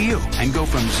ecpi.edu and go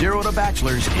from 0 to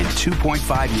bachelor's in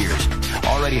 2.5 years.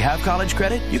 Already have college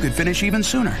credit? You could finish even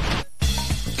sooner.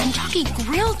 Kentucky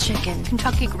Grilled Chicken.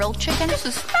 Kentucky Grilled Chicken? This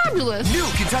is fabulous. New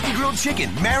Kentucky Grilled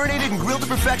Chicken. Marinated and grilled to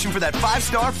perfection for that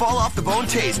 5-star fall-off-the-bone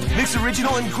taste. Mix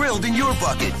original and grilled in your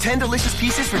bucket. 10 delicious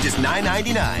pieces for just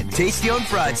 $9.99. Tasty on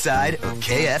fried side of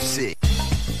KFC.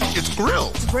 It's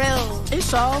grilled. Grilled.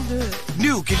 It's all good.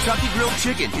 New Kentucky Grilled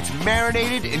Chicken. It's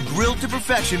marinated and grilled to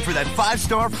perfection for that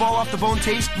 5-star fall-off-the-bone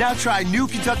taste. Now try new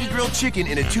Kentucky Grilled Chicken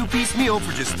in a 2-piece meal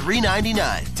for just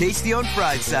 $3.99. Tasty on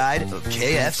fried side of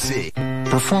KFC.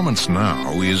 Performance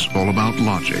now is all about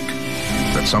logic.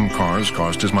 That some cars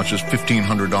cost as much as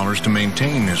 $1,500 to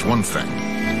maintain is one thing.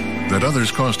 That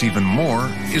others cost even more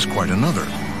is quite another.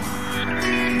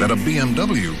 That a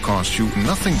BMW costs you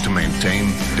nothing to maintain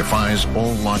defies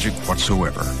all logic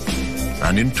whatsoever,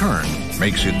 and in turn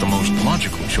makes it the most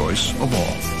logical choice of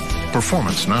all.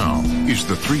 Performance now is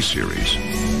the 3 Series.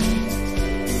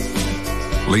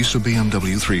 Lease a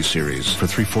BMW 3 Series for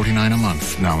 $349 a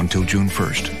month now until June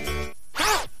 1st.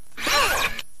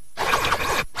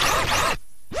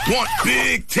 Want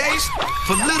big taste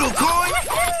for little coin?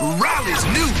 Riley's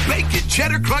new Bacon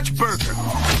Cheddar Crunch Burger.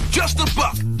 Just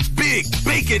 $1. Big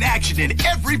bacon action in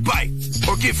every bite.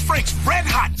 Or get Frank's Red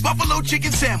Hot Buffalo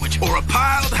Chicken Sandwich or a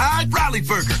Piled High Raleigh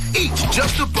Burger. Each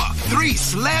just $1. 3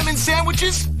 slamming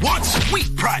sandwiches, 1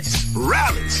 sweet price.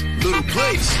 Riley's, little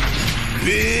place,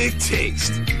 big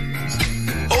taste.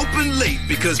 Open late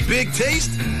because big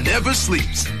taste never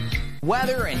sleeps.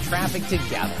 Weather and traffic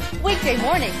together. Weekday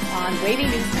mornings on Wavy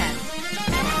News 10.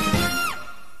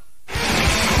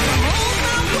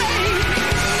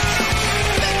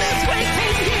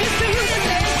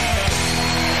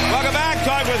 Welcome back.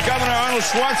 Talking with Governor Arnold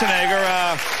Schwarzenegger.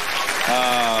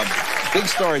 Big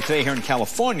story today here in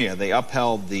California. They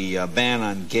upheld the ban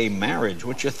on gay marriage.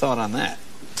 What's your thought on that?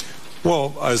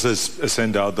 Well, as I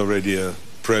sent out already a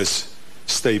press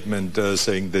statement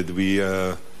saying that we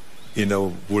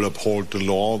will uphold the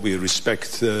law. We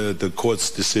respect the court's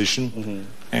decision.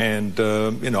 And,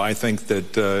 I think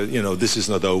that, this is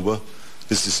not over,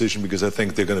 this decision, because I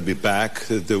think they're going to be back.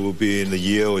 There will be in a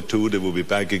year or two, they will be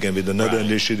back again with another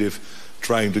initiative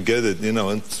trying to get it,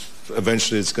 and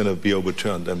eventually it's going to be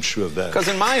overturned. I'm sure of that. Because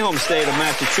in my home state of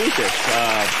Massachusetts,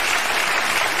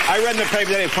 I read in the paper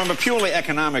today, from a purely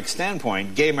economic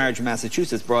standpoint, gay marriage in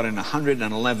Massachusetts brought in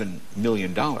 $111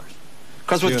 million.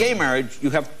 Because with gay marriage, you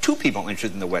have 2 people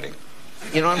interested in the wedding.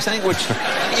 You know what I'm saying? Which,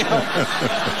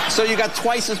 so you got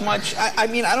twice as much. I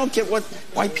mean, I don't get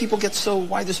why people get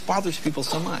why this bothers people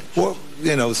so much. Well,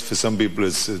 for some people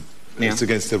it's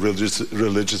against their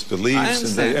religious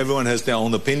beliefs. And everyone has their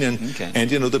own opinion. Okay. And,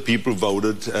 the people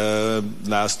voted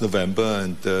last November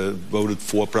and voted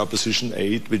for Proposition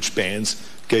 8, which bans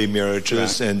gay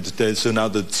marriages. Right. And so now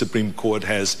the Supreme Court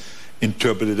has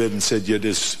interpreted it and said,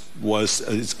 this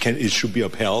it should be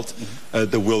upheld,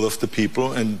 the will of the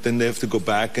people, and then they have to go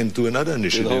back and do another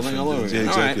initiative.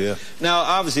 Exactly. Now,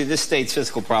 obviously, this state's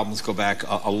fiscal problems go back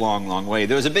a long, long way.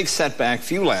 There was a big setback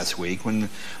for you last week when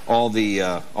all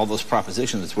those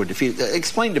propositions were defeated.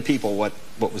 Explain to people what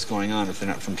was going on if they're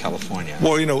not from California.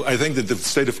 Well, I think that the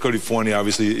state of California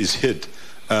obviously is hit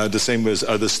the same as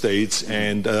other states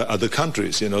and other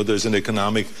countries. There's an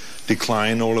economic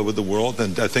decline all over the world,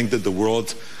 and I think that the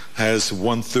world has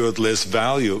 1/3 less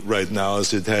value right now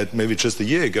as it had maybe just a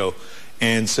year ago.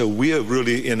 And so we are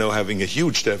really, having a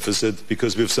huge deficit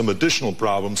because we have some additional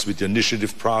problems with the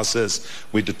initiative process,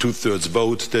 with the 2/3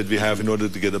 vote that we have in order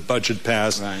to get a budget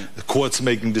passed, the courts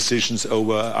making decisions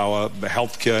over our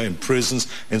health care in prisons,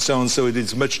 and so on. So it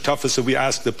is much tougher. So we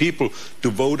ask the people to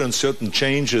vote on certain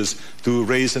changes to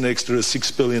raise an extra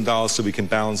 $6 billion so we can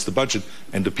balance the budget.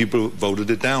 And the people voted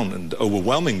it down, and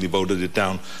overwhelmingly voted it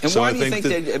down. And so why I do you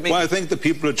think I think the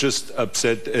people are just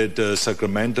upset at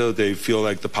Sacramento. They feel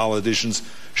like the politicians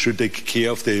should take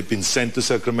care of. They've been sent to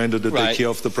Sacramento to take care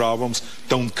of the problems.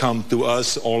 Don't come to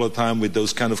us all the time with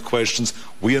those kind of questions.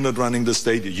 We are not running the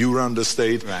state. You run the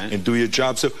state and do your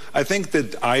job. So I think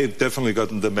that I have definitely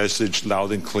gotten the message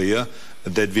loud and clear.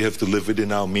 that we have to live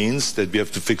within our means, that we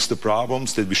have to fix the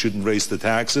problems, that we shouldn't raise the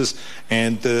taxes,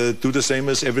 and do the same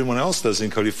as everyone else does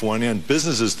in California and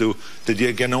businesses do, that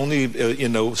you can only,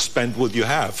 spend what you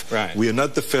have. Right. We are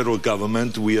not the federal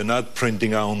government. We are not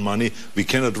printing our own money. We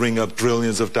cannot ring up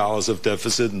trillions of dollars of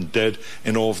deficit and debt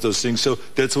and all of those things. So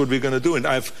that's what we're going to do. And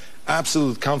I have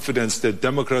absolute confidence that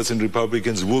Democrats and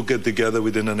Republicans will get together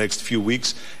within the next few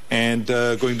weeks and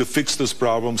going to fix those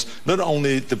problems. Not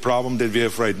only the problem that we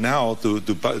have right now to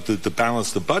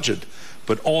balance the budget,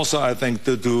 but also I think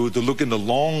to look in the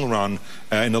long run,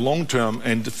 in the long term,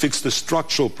 and fix the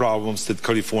structural problems that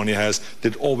California has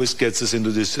that always gets us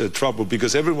into this trouble.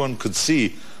 Because everyone could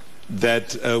see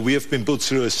that we have been put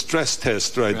through a stress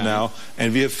test right now,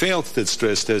 and we have failed that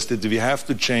stress test, that we have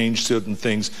to change certain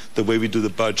things, the way we do the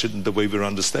budget and the way we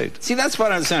run the state. See, that's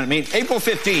what I understand. I mean, April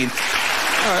 15th,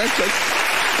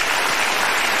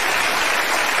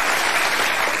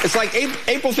 it's like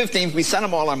April 15th, we sent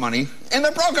them all our money, and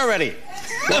they're broke already.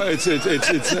 Well, it's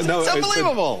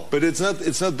unbelievable. But it's not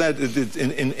that.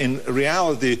 In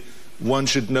reality, one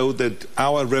should know that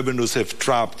our revenues have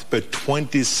dropped by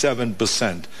 27%.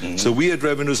 Mm-hmm. So we had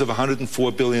revenues of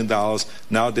 $104 billion.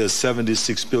 Now there's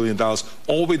 $76 billion,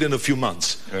 all within a few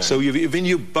months. Right. So when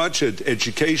you budget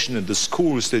education and the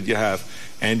schools that you have,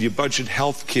 and you budget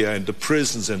health care and the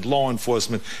prisons and law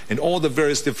enforcement and all the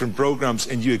various different programs,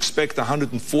 and you expect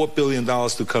 $104 billion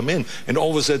to come in, and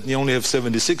all of a sudden you only have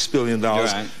 $76 billion,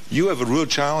 right, you have a real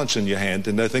challenge in your hand.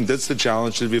 And I think that's the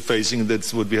challenge that we're facing, and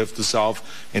that's what we have to solve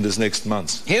in this next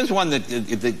months. Here's one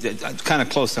that's kind of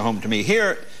close to home to me.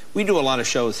 Here, we do a lot of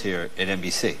shows here at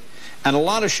NBC, and a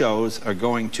lot of shows are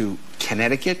going to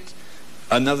Connecticut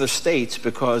and other states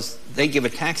because they give a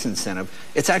tax incentive.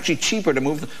 It's actually cheaper to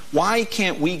move them. Why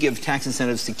can't we give tax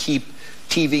incentives to keep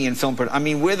TV and film production? I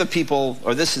mean, we're the people,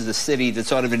 or this is the city that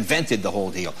sort of invented the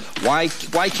whole deal. Why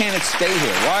can't it stay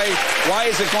here? Why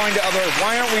is it going to other?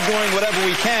 Why aren't we doing whatever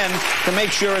we can to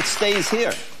make sure it stays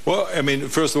here? Well, I mean,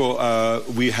 first of all,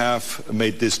 we have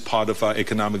made this part of our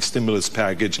economic stimulus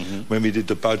package when we did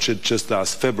the budget just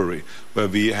last February, where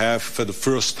we have, for the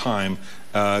first time,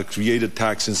 created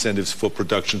tax incentives for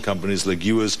production companies like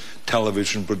U.S.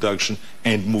 television production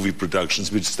and movie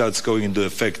productions, which starts going into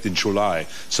effect in July.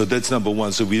 So that's number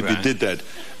one. So we did that.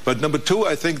 But number two,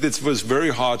 I think it was very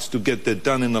hard to get that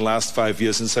done in the last 5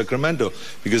 years in Sacramento,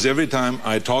 because every time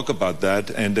I talk about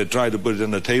that and they try to put it on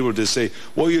the table, they say,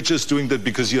 well, you're just doing that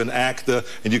because you're an actor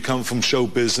and you come from show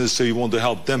business, so you want to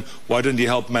help them. Why don't you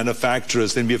help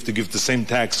manufacturers? Then we have to give the same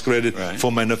tax credit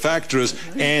for manufacturers.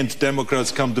 And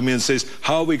Democrats come to me and says,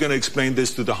 how are we going to explain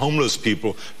this to the homeless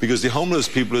people? Because the homeless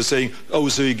people are saying, oh,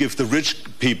 so you give the rich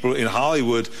people in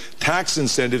Hollywood tax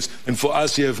incentives, and for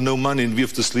us you have no money and we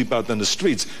have to sleep out on the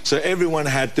streets. So everyone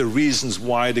had the reasons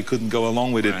why they couldn't go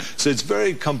along with it. So it's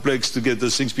very complex to get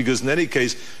those things, because in any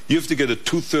case, you have to get a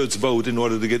 2/3 vote in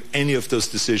order to get any of those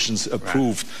decisions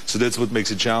approved. So that's what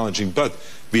makes it challenging. But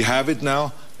we have it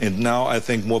now, and now I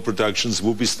think more productions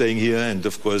will be staying here, and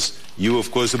of course, you,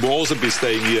 of course, will also be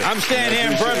staying here. I'm staying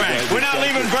here in Burbank. We're not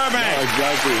leaving Burbank. No,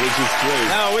 exactly, which is great.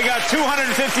 No, we got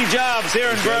 250 jobs here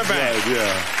in Burbank. Right,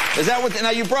 yeah. Is that what?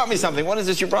 Now you brought me something. What is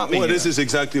this you brought me? Well, here? this is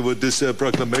exactly what this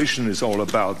proclamation is all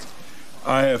about.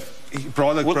 I have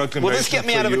brought a proclamation. Will this get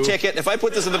me out of a ticket if I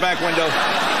put this in the back window?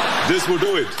 This will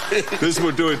do it. This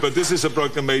will do it. But this is a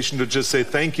proclamation to just say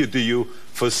thank you to you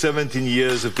for 17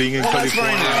 years of being in California. That's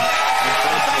very nice.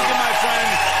 Thank you, my friend.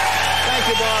 Thank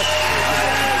you, boss.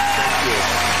 Thank you.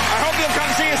 I hope you'll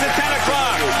come see us at 10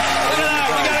 o'clock. Look at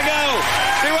that. We got to go.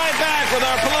 Be right back with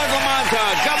our political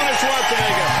montage. Governor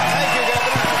Schwarzenegger. Thank you,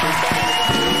 Governor.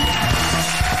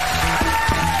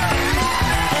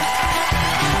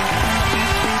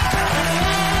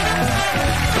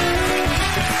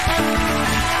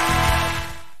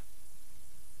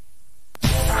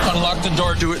 Unlock the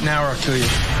door. Do it now or I'll kill you.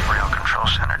 Real Control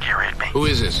Center, do you read me? Who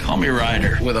is this? Call me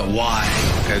Ryder. With a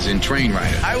Y, as in train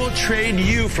rider. I will trade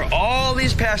you for all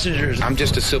these passengers. I'm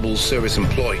just a civil service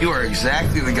employee. You are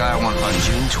exactly the guy I want on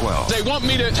June 12th. They want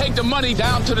me to take the money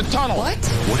down to the tunnel. What?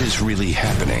 What is really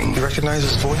happening? You recognize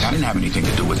his voice? I didn't have anything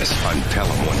to do with this. I'm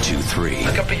Pelham 123.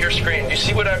 Look up at your screen. You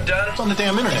see what I've done? It's on the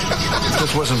damn internet.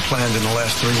 This wasn't planned in the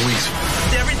last 3 weeks.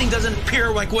 Everything doesn't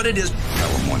appear like what it is.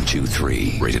 Pelham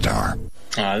 123. Rated R.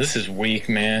 This is weak,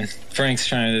 man. Frank's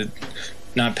trying to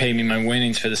not pay me my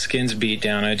winnings for the Skins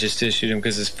beatdown I just issued him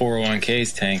because his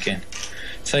 401k's tanking.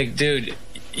 It's like, dude,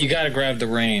 you got to grab the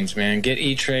reins, man. Get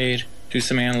E-Trade, do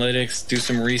some analytics, do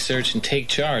some research, and take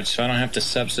charge so I don't have to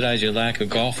subsidize your lack of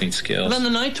golfing skills. But on the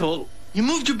night total, you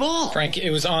moved your ball. Frank,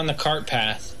 it was on the cart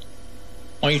path.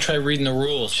 Why don't you try reading the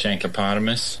rules,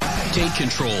 Shankopotamus? Take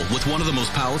control with one of the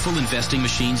most powerful investing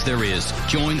machines there is.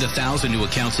 Join the 1,000 new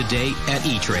accounts a day at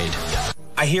E-Trade.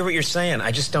 I hear what you're saying.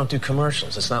 I just don't do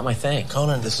commercials. It's not my thing.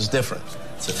 Conan, this is different.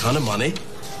 It's a ton of money,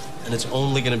 and it's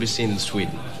only going to be seen in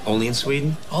Sweden. Only in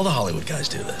Sweden? All the Hollywood guys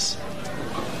do this.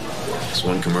 This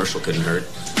one commercial couldn't hurt.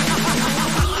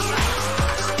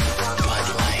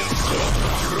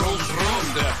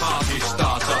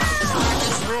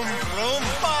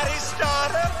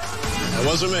 That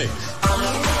wasn't me.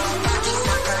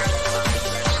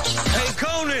 Hey,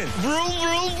 Conan! Vroom,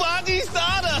 vroom, body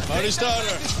starter! Party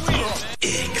starter.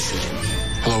 Excellent.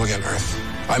 Hello again, Earth.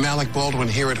 I'm Alec Baldwin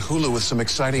here at Hulu with some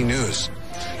exciting news.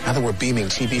 Now that we're beaming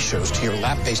TV shows to your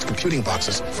lap-based computing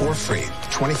boxes for free,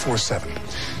 24/7,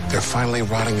 they're finally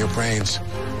rotting your brains,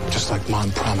 just like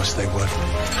Mom promised they would.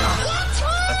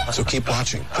 So keep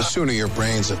watching. The sooner your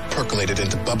brains have percolated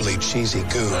into bubbly, cheesy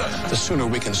goo, the sooner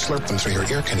we can slurp them through your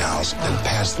ear canals and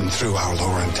pass them through our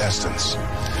lower intestines.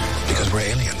 Because we're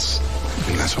aliens,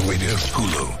 and that's what we do.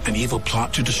 Hulu, an evil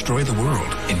plot to destroy the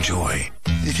world. Enjoy.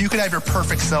 If you could have your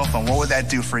perfect cell phone, what would that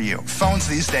do for you? Phones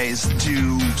these days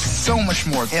do so much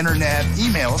more. Internet,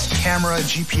 emails, camera,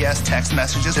 GPS, text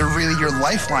messages. They're really your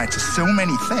lifeline to so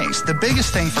many things. The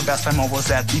biggest thing for Best Buy Mobile is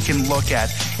that you can look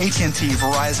at AT&T,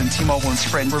 Verizon, T-Mobile, and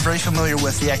Sprint. We're very familiar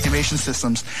with the activation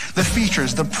systems, the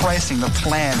features, the pricing, the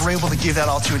plans. We're able to give that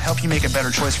all to you and help you make a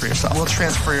better choice for yourself. We'll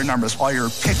transfer your numbers, all your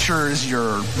pictures,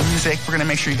 your music. We're going to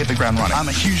make sure you hit the ground running. I'm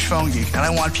a huge phone geek, and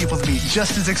I want people to be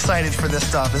just as excited for this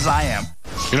stuff as I am.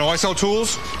 You know, I sell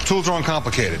tools. Tools are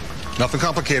uncomplicated. Nothing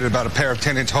complicated about a pair of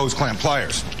 10-inch hose clamp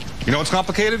pliers. You know what's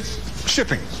complicated?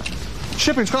 Shipping.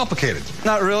 Shipping's complicated.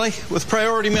 Not really. With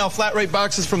priority mail flat rate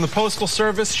boxes from the Postal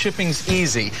Service, shipping's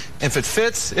easy. If it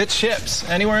fits, it ships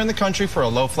anywhere in the country for a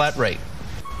low flat rate.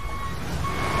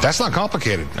 That's not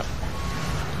complicated. No.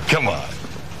 Come on.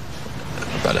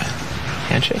 But a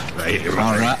handshake? Right.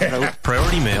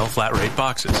 Priority mail flat rate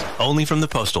boxes. Only from the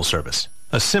Postal Service.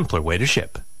 A simpler way to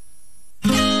ship.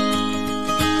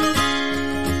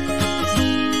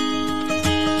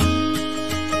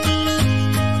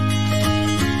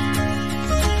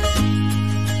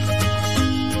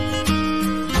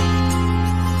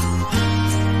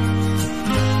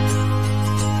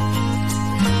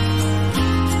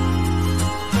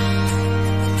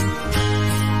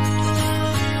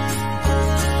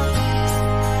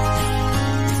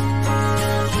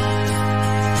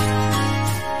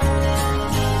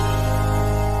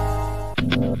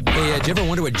 Did you ever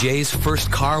wonder what Jay's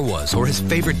first car was or his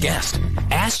favorite guest?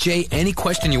 Ask Jay any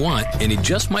question you want, and he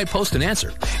just might post an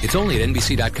answer. It's only at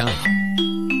NBC.com.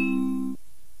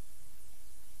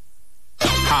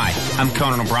 Hi, I'm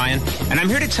Conan O'Brien, and I'm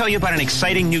here to tell you about an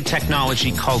exciting new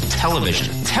technology called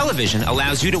television. Television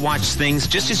allows you to watch things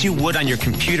just as you would on your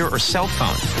computer or cell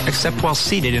phone, except while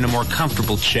seated in a more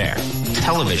comfortable chair.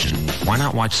 Television. Why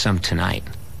not watch some tonight?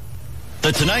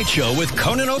 The Tonight Show with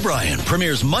Conan O'Brien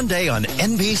premieres Monday on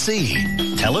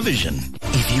NBC Television.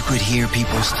 If you could hear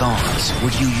people's thoughts,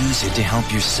 would you use it to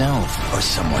help yourself or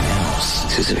someone else?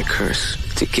 This isn't a curse.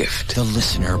 It's a gift. The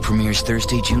Listener premieres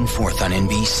Thursday, June 4th on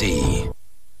NBC.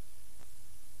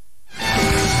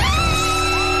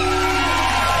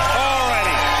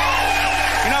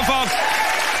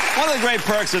 One of the great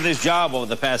perks of this job over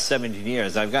the past 17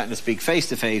 years, I've gotten to speak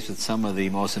face-to-face with some of the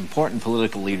most important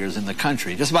political leaders in the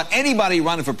country. Just about anybody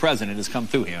running for president has come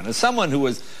through here. And as someone who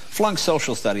has flunked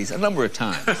social studies a number of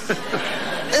times,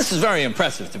 this is very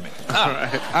impressive to me.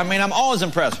 I mean, I'm always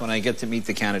impressed when I get to meet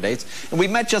the candidates. And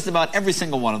we've met just about every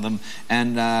single one of them,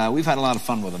 and we've had a lot of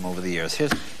fun with them over the years.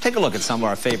 Take a look at some of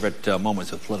our favorite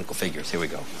moments with political figures. Here we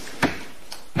go.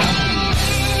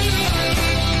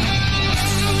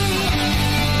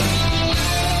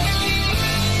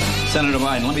 Senator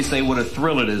Biden, let me say what a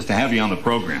thrill it is to have you on the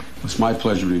program. It's my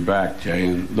pleasure to be back, Jay,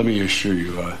 and let me assure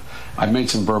you, I've made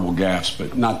some verbal gaffes,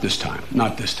 but not this time.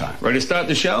 Not this time. Ready to start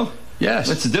the show? Yes.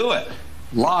 Let's do it.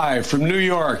 Live from New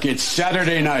York, it's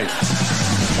Saturday night.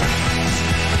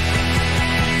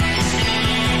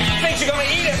 Thinks you're gonna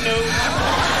eat it, Newt.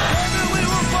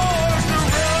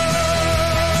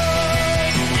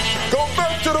 Go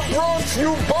back to the Bronx,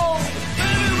 you bum!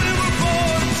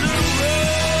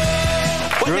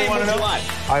 What name would you like?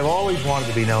 I've always wanted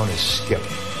to be known as Skip.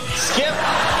 Skip?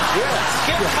 Yeah.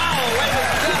 Skip Powell, ladies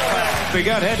and gentlemen. We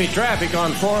got heavy traffic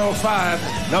on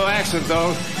 405. No accident,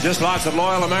 though. Just lots of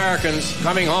loyal Americans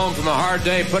coming home from a hard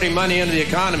day, putting money into the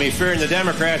economy, fearing the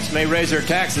Democrats may raise their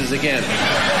taxes again.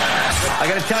 I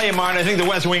got to tell you, Martin, I think The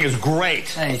West Wing is great.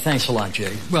 Hey, thanks a lot,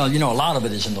 Jay. Well, you know, a lot of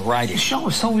it is in the writing. The show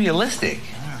is so realistic.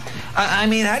 I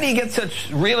mean, how do you get such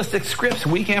realistic scripts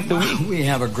week after week? We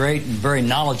have a great and very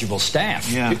knowledgeable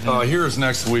staff. Yeah. Here's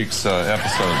next week's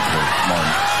episode,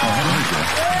 Martin. How you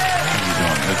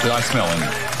doing? I smell it.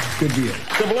 Good deal.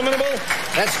 Subliminal?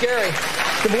 That's scary.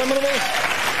 Subliminal?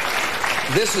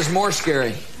 This is more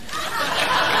scary.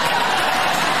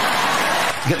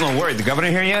 Getting a little worried. The governor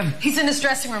here yet? He's in his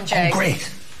dressing room, Jay. Oh,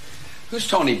 great. Who's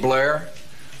Tony Blair?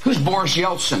 Who's Boris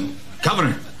Yeltsin?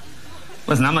 Governor.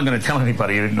 Listen, I'm not going to tell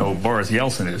anybody you didn't know who Boris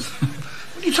Yeltsin is.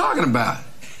 What are you talking about?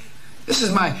 This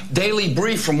is my daily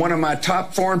brief from one of my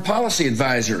top foreign policy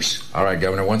advisors. All right,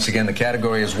 Governor, once again, the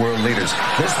category is world leaders.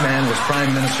 This man was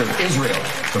Prime Minister of Israel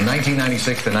from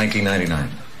 1996 to 1999.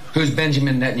 Who's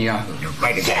Benjamin Netanyahu? You're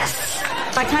right again. Yes.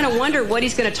 I kind of wonder what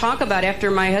he's going to talk about after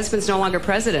my husband's no longer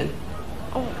president.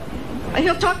 Oh,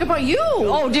 he'll talk about you.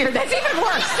 Oh, dear, that's even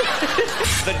worse.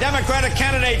 The Democratic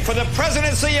candidate for the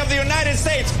presidency of the United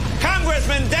States,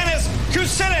 Congressman Dennis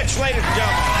Kucinich, ladies and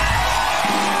gentlemen.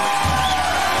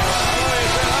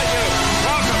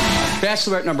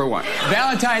 Bachelorette number one.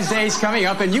 Valentine's Day is coming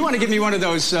up, and you want to give me one of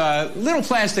those little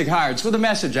plastic hearts with a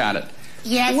message on it.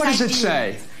 Yes, what does it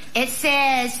say? It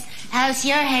says, "How's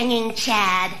your hanging,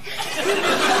 Chad?"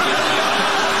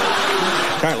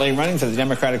 Currently running for the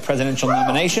Democratic presidential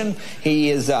nomination. He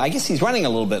is, I guess he's running a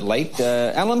little bit late.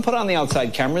 Ellen, put on the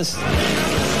outside cameras.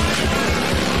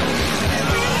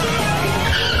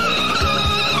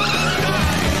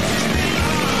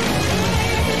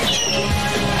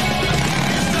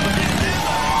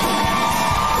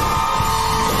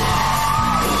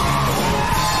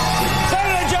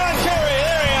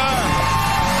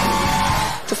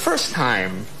 First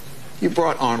time you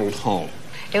brought Arnold home.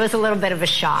 It was a little bit of a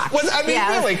shock. Well, I mean,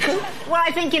 really? Well,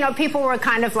 I think, people were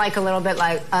kind of like a little bit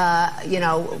like,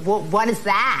 what is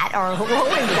that? Or who is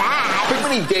that? How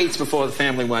many dates before the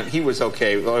family went? He was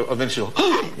okay. Eventually,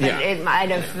 yeah. It might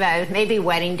have, maybe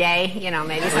wedding day, maybe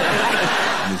something like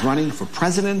that. He's running for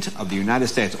president of the United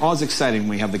States. Always exciting when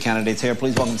we have the candidates here.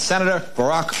 Please welcome Senator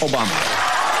Barack Obama.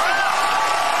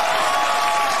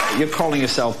 You're calling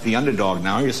yourself the underdog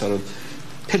now. You're sort of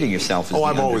pitting yourself as the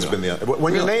I've always been the underdog.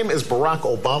 When your name is Barack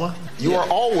Obama, you are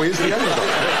always the underdog.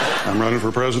 I'm running for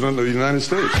president of the United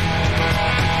States.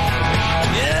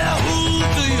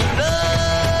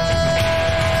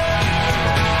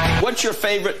 What's your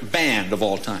favorite band of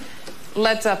all time?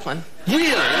 Led Zeppelin.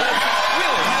 Really?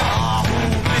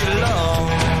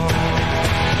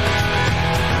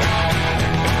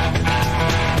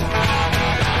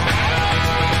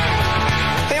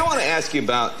 Ask you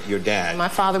about your dad. My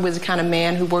father was the kind of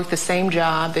man who worked the same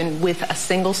job and with a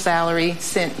single salary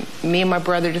sent me and my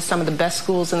brother to some of the best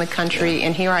schools in the country,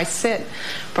 and here I sit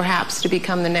perhaps to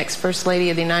become the next First Lady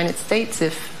of the United States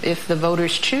if the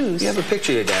voters choose. You have a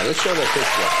picture of your dad. Let's show that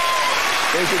picture.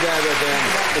 There's your dad right there.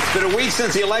 It's been a week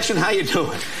since the election. How you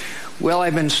doing? Well,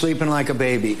 I've been sleeping like a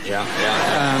baby. Yeah.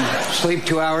 Sleep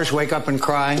 2 hours, wake up and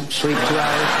cry. Sleep 2 hours, wake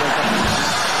up and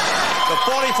cry. The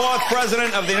 44th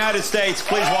President of the United States,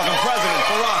 please welcome President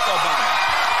Barack Obama.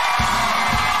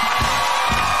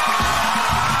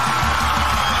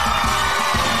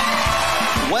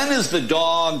 When is the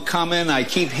dog coming? I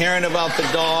keep hearing about the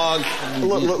dog.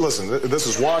 Listen, this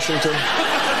is Washington.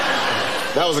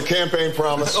 That was a campaign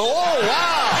promise. Oh,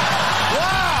 wow!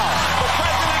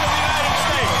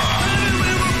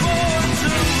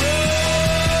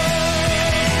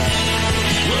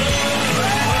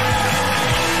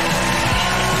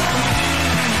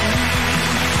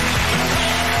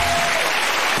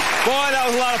 Boy, that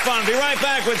was a lot of fun. Be right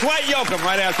back with Dwight Yoakam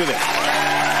right after this.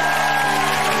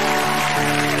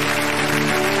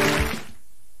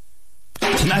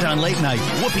 Tonight on Late Night,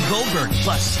 Whoopi Goldberg.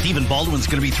 Plus, Stephen Baldwin's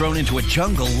going to be thrown into a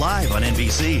jungle live on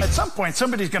NBC. At some point,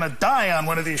 somebody's going to die on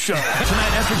one of these shows.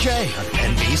 Tonight after Jay on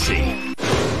NBC.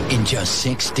 In just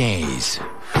 6 days,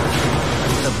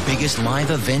 the biggest live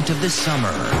event of the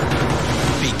summer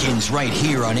begins right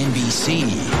here on NBC.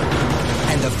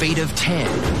 And the fate of 10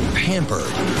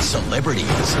 pampered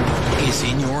celebrities is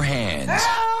in your hands.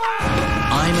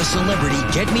 I'm a Celebrity,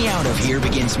 Get Me Out of Here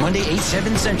begins Monday,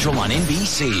 8/7 Central on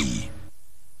NBC.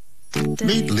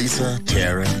 Meet Lisa,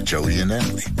 Tara, Joey, and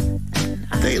Emily.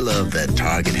 They love that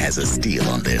Target has a steal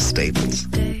on their staples.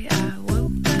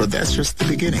 But that's just the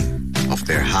beginning of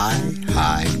their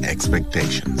high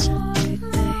expectations.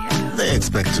 They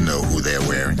expect to know who they're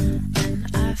wearing.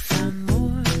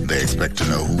 They expect to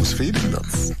know who's feeding them.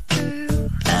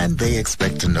 And they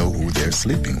expect to know who they're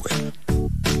sleeping with.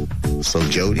 So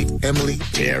Jody, Emily,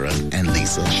 Tara, and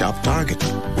Lisa shop Target,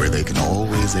 where they can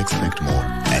always expect more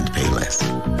and pay less.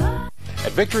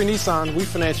 At Victory Nissan, we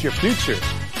finance your future,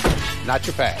 not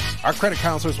your past. Our credit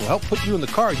counselors will help put you in the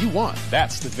car you want.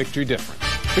 That's the Victory difference.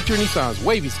 Victory Nissan's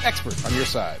Wavy's expert on your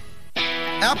side.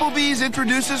 Applebee's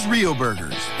introduces real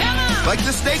burgers. Like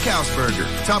the Steakhouse Burger,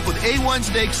 topped with A1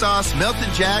 steak sauce,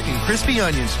 melted jack, and crispy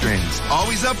onion strings.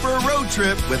 Always up for a road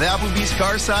trip with Applebee's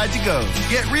Carside to Go.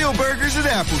 Get real burgers at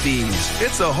Applebee's.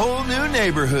 It's a whole new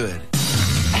neighborhood.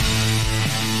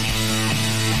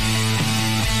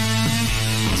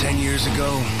 10 years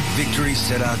ago, Victory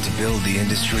set out to build the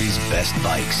industry's best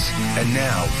bikes. And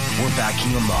now, we're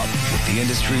backing them up with the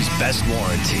industry's best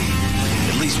warranty.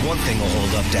 At least one thing will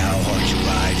hold up to how hard you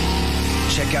ride.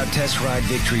 Check out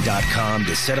testridevictory.com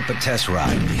to set up a test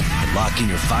ride and lock in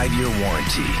your 5-year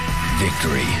warranty.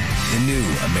 Victory, the new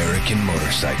American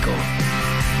motorcycle.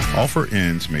 Offer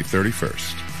ends May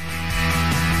 31st.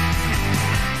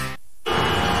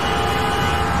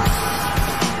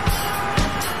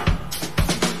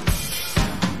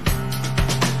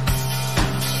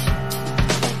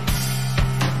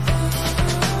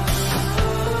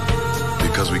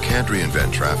 Because we can't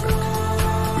reinvent traffic,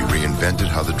 we reinvented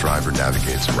how the driver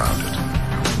navigates around it.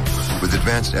 With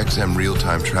advanced XM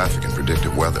real-time traffic and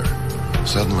predictive weather,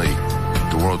 suddenly,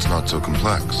 the world's not so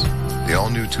complex. The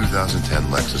all-new 2010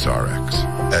 Lexus RX.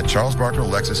 At Charles Barker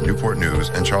Lexus Newport News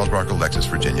and Charles Barker Lexus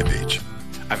Virginia Beach.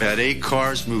 I've had 8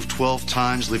 cars, moved 12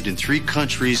 times, lived in 3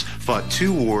 countries, fought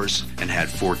 2 wars, and had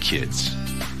 4 kids.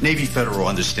 Navy Federal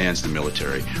understands the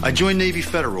military. I joined Navy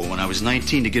Federal when I was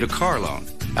 19 to get a car loan.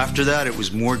 After that, it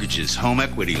was mortgages, home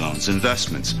equity loans,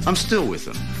 investments. I'm still with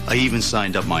them. I even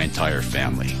signed up my entire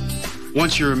family.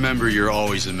 Once you're a member, you're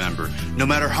always a member. No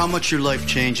matter how much your life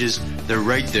changes, they're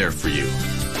right there for you.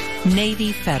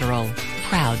 Navy Federal,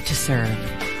 proud to serve.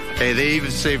 Hey, they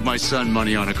even saved my son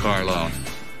money on a car loan.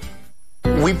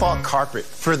 We bought carpet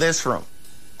for this room.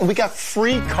 We got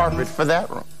free carpet for that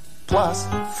room. Plus,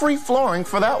 free flooring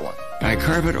for that one. Buy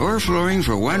carpet or flooring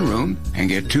for 1 room and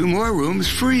get 2 more rooms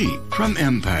free from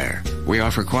Empire. We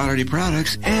offer quality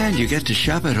products and you get to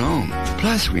shop at home.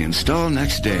 Plus, we install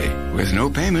next day with no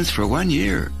payments for 1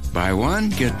 year. Buy 1,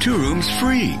 get 2 rooms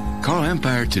free. Call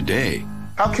Empire today.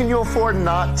 How can you afford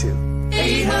not to?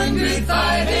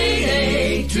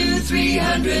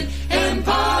 800-588-2300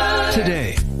 Empire.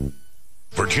 Today.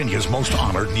 Virginia's most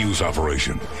honored news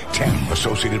operation. 10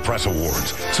 Associated Press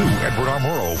Awards, 2 Edward R.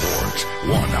 Murrow Awards,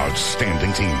 1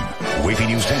 Outstanding Team. Wavy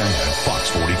News 10 and Fox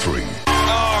 43.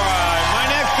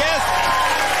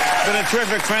 Been a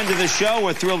terrific friend of the show.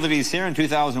 We're thrilled that he's here. In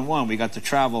 2001, we got to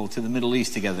travel to the Middle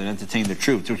East together and entertain the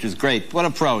troops, which was great. What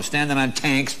a pro, standing on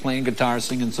tanks, playing guitar,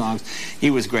 singing songs.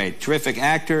 He was great. Terrific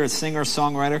actor, singer,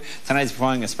 songwriter. Tonight he's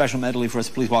performing a special medley for us.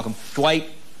 Please welcome Dwight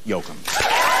Yoakam.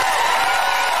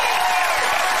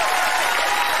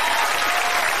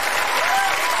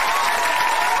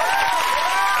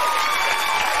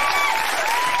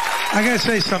 I got to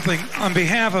say something on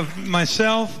behalf of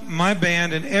myself, my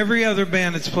band, and every other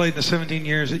band that's played in the 17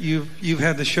 years that you've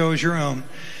had the show as your own.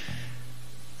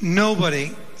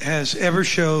 Nobody has ever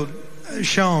shown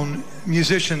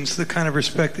musicians the kind of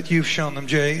respect that you've shown them,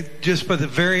 Jay, just by the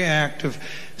very act of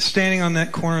standing on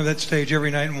that corner of that stage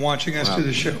every night and watching us do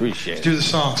the show, do the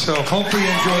song. So hopefully you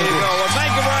enjoy this. Well,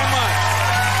 thank you very much.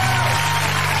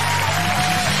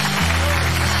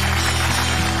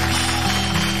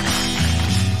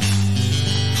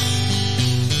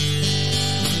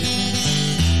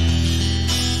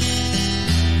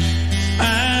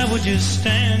 Just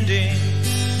standing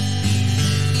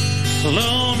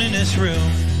alone in this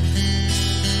room,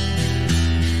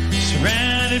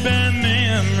 surrounded by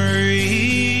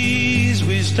memories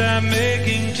we stopped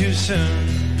making too soon.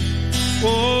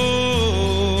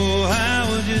 Oh, I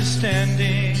was just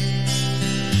standing,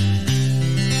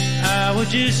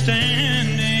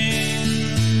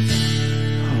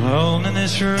 alone in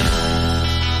this room,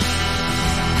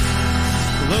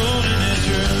 alone in this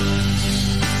room.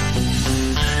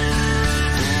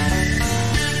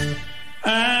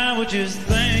 I was just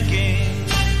thinking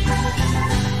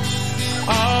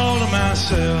all to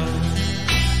myself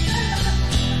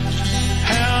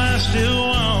how I still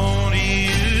want you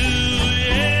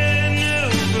and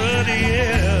nobody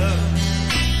else.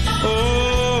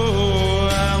 Oh,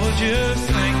 I was just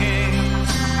thinking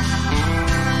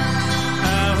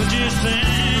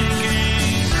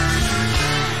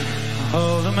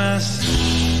all to myself,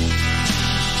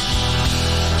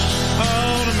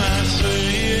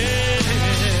 yeah.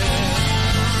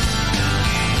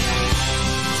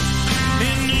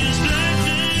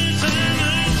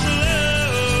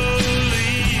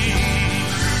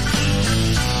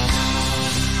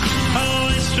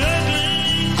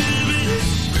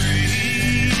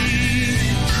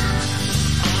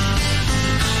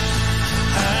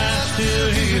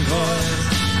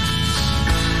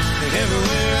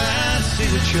 Everywhere I see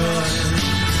the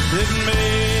choice. that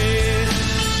made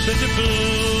such a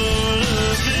fool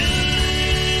of me.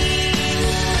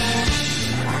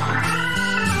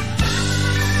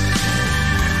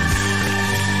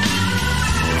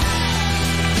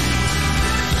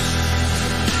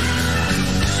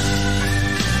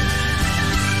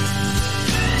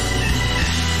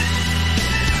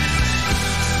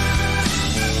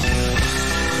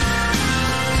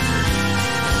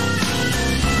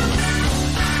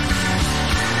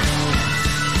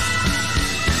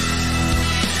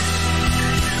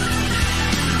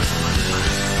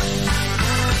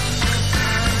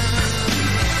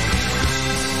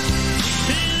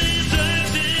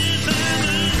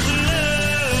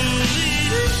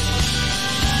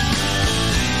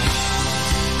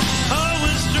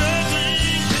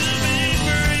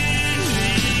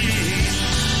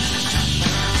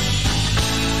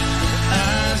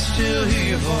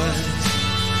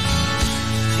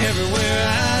 Everywhere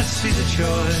I see the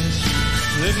choice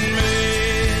that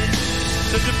made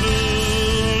such a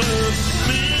fool of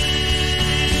me.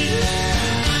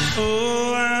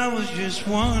 Oh, I was just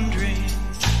wondering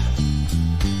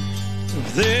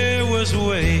if there was a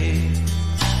way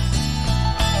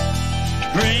to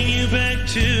bring you back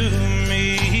to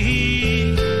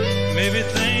me. Maybe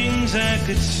things I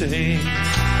could say.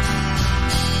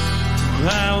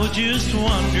 I was just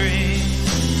wondering.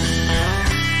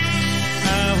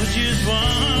 I was just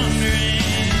wondering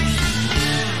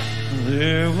if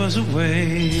there was a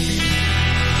way.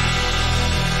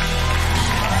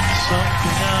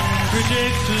 Something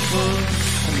unpredictable,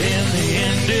 and in the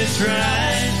end it's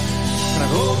right. And I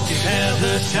hope you have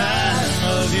the time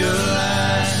of your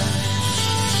life.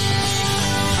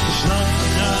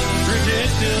 Something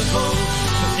unpredictable,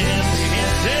 but in the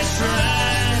end it's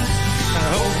right. And I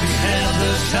hope you have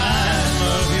the time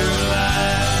of your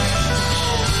life.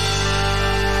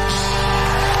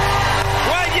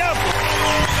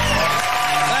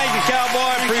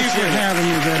 Cowboy, appreciate it. Having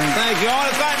you there. Thank you. I want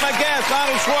to thank my guests,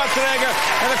 Arnold Schwarzenegger,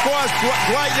 and of course,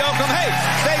 Dwight Yoakam. Hey,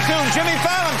 stay tuned. Jimmy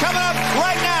Fallon coming up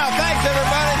right now. Thanks,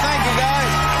 everybody. Thank you,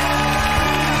 guys.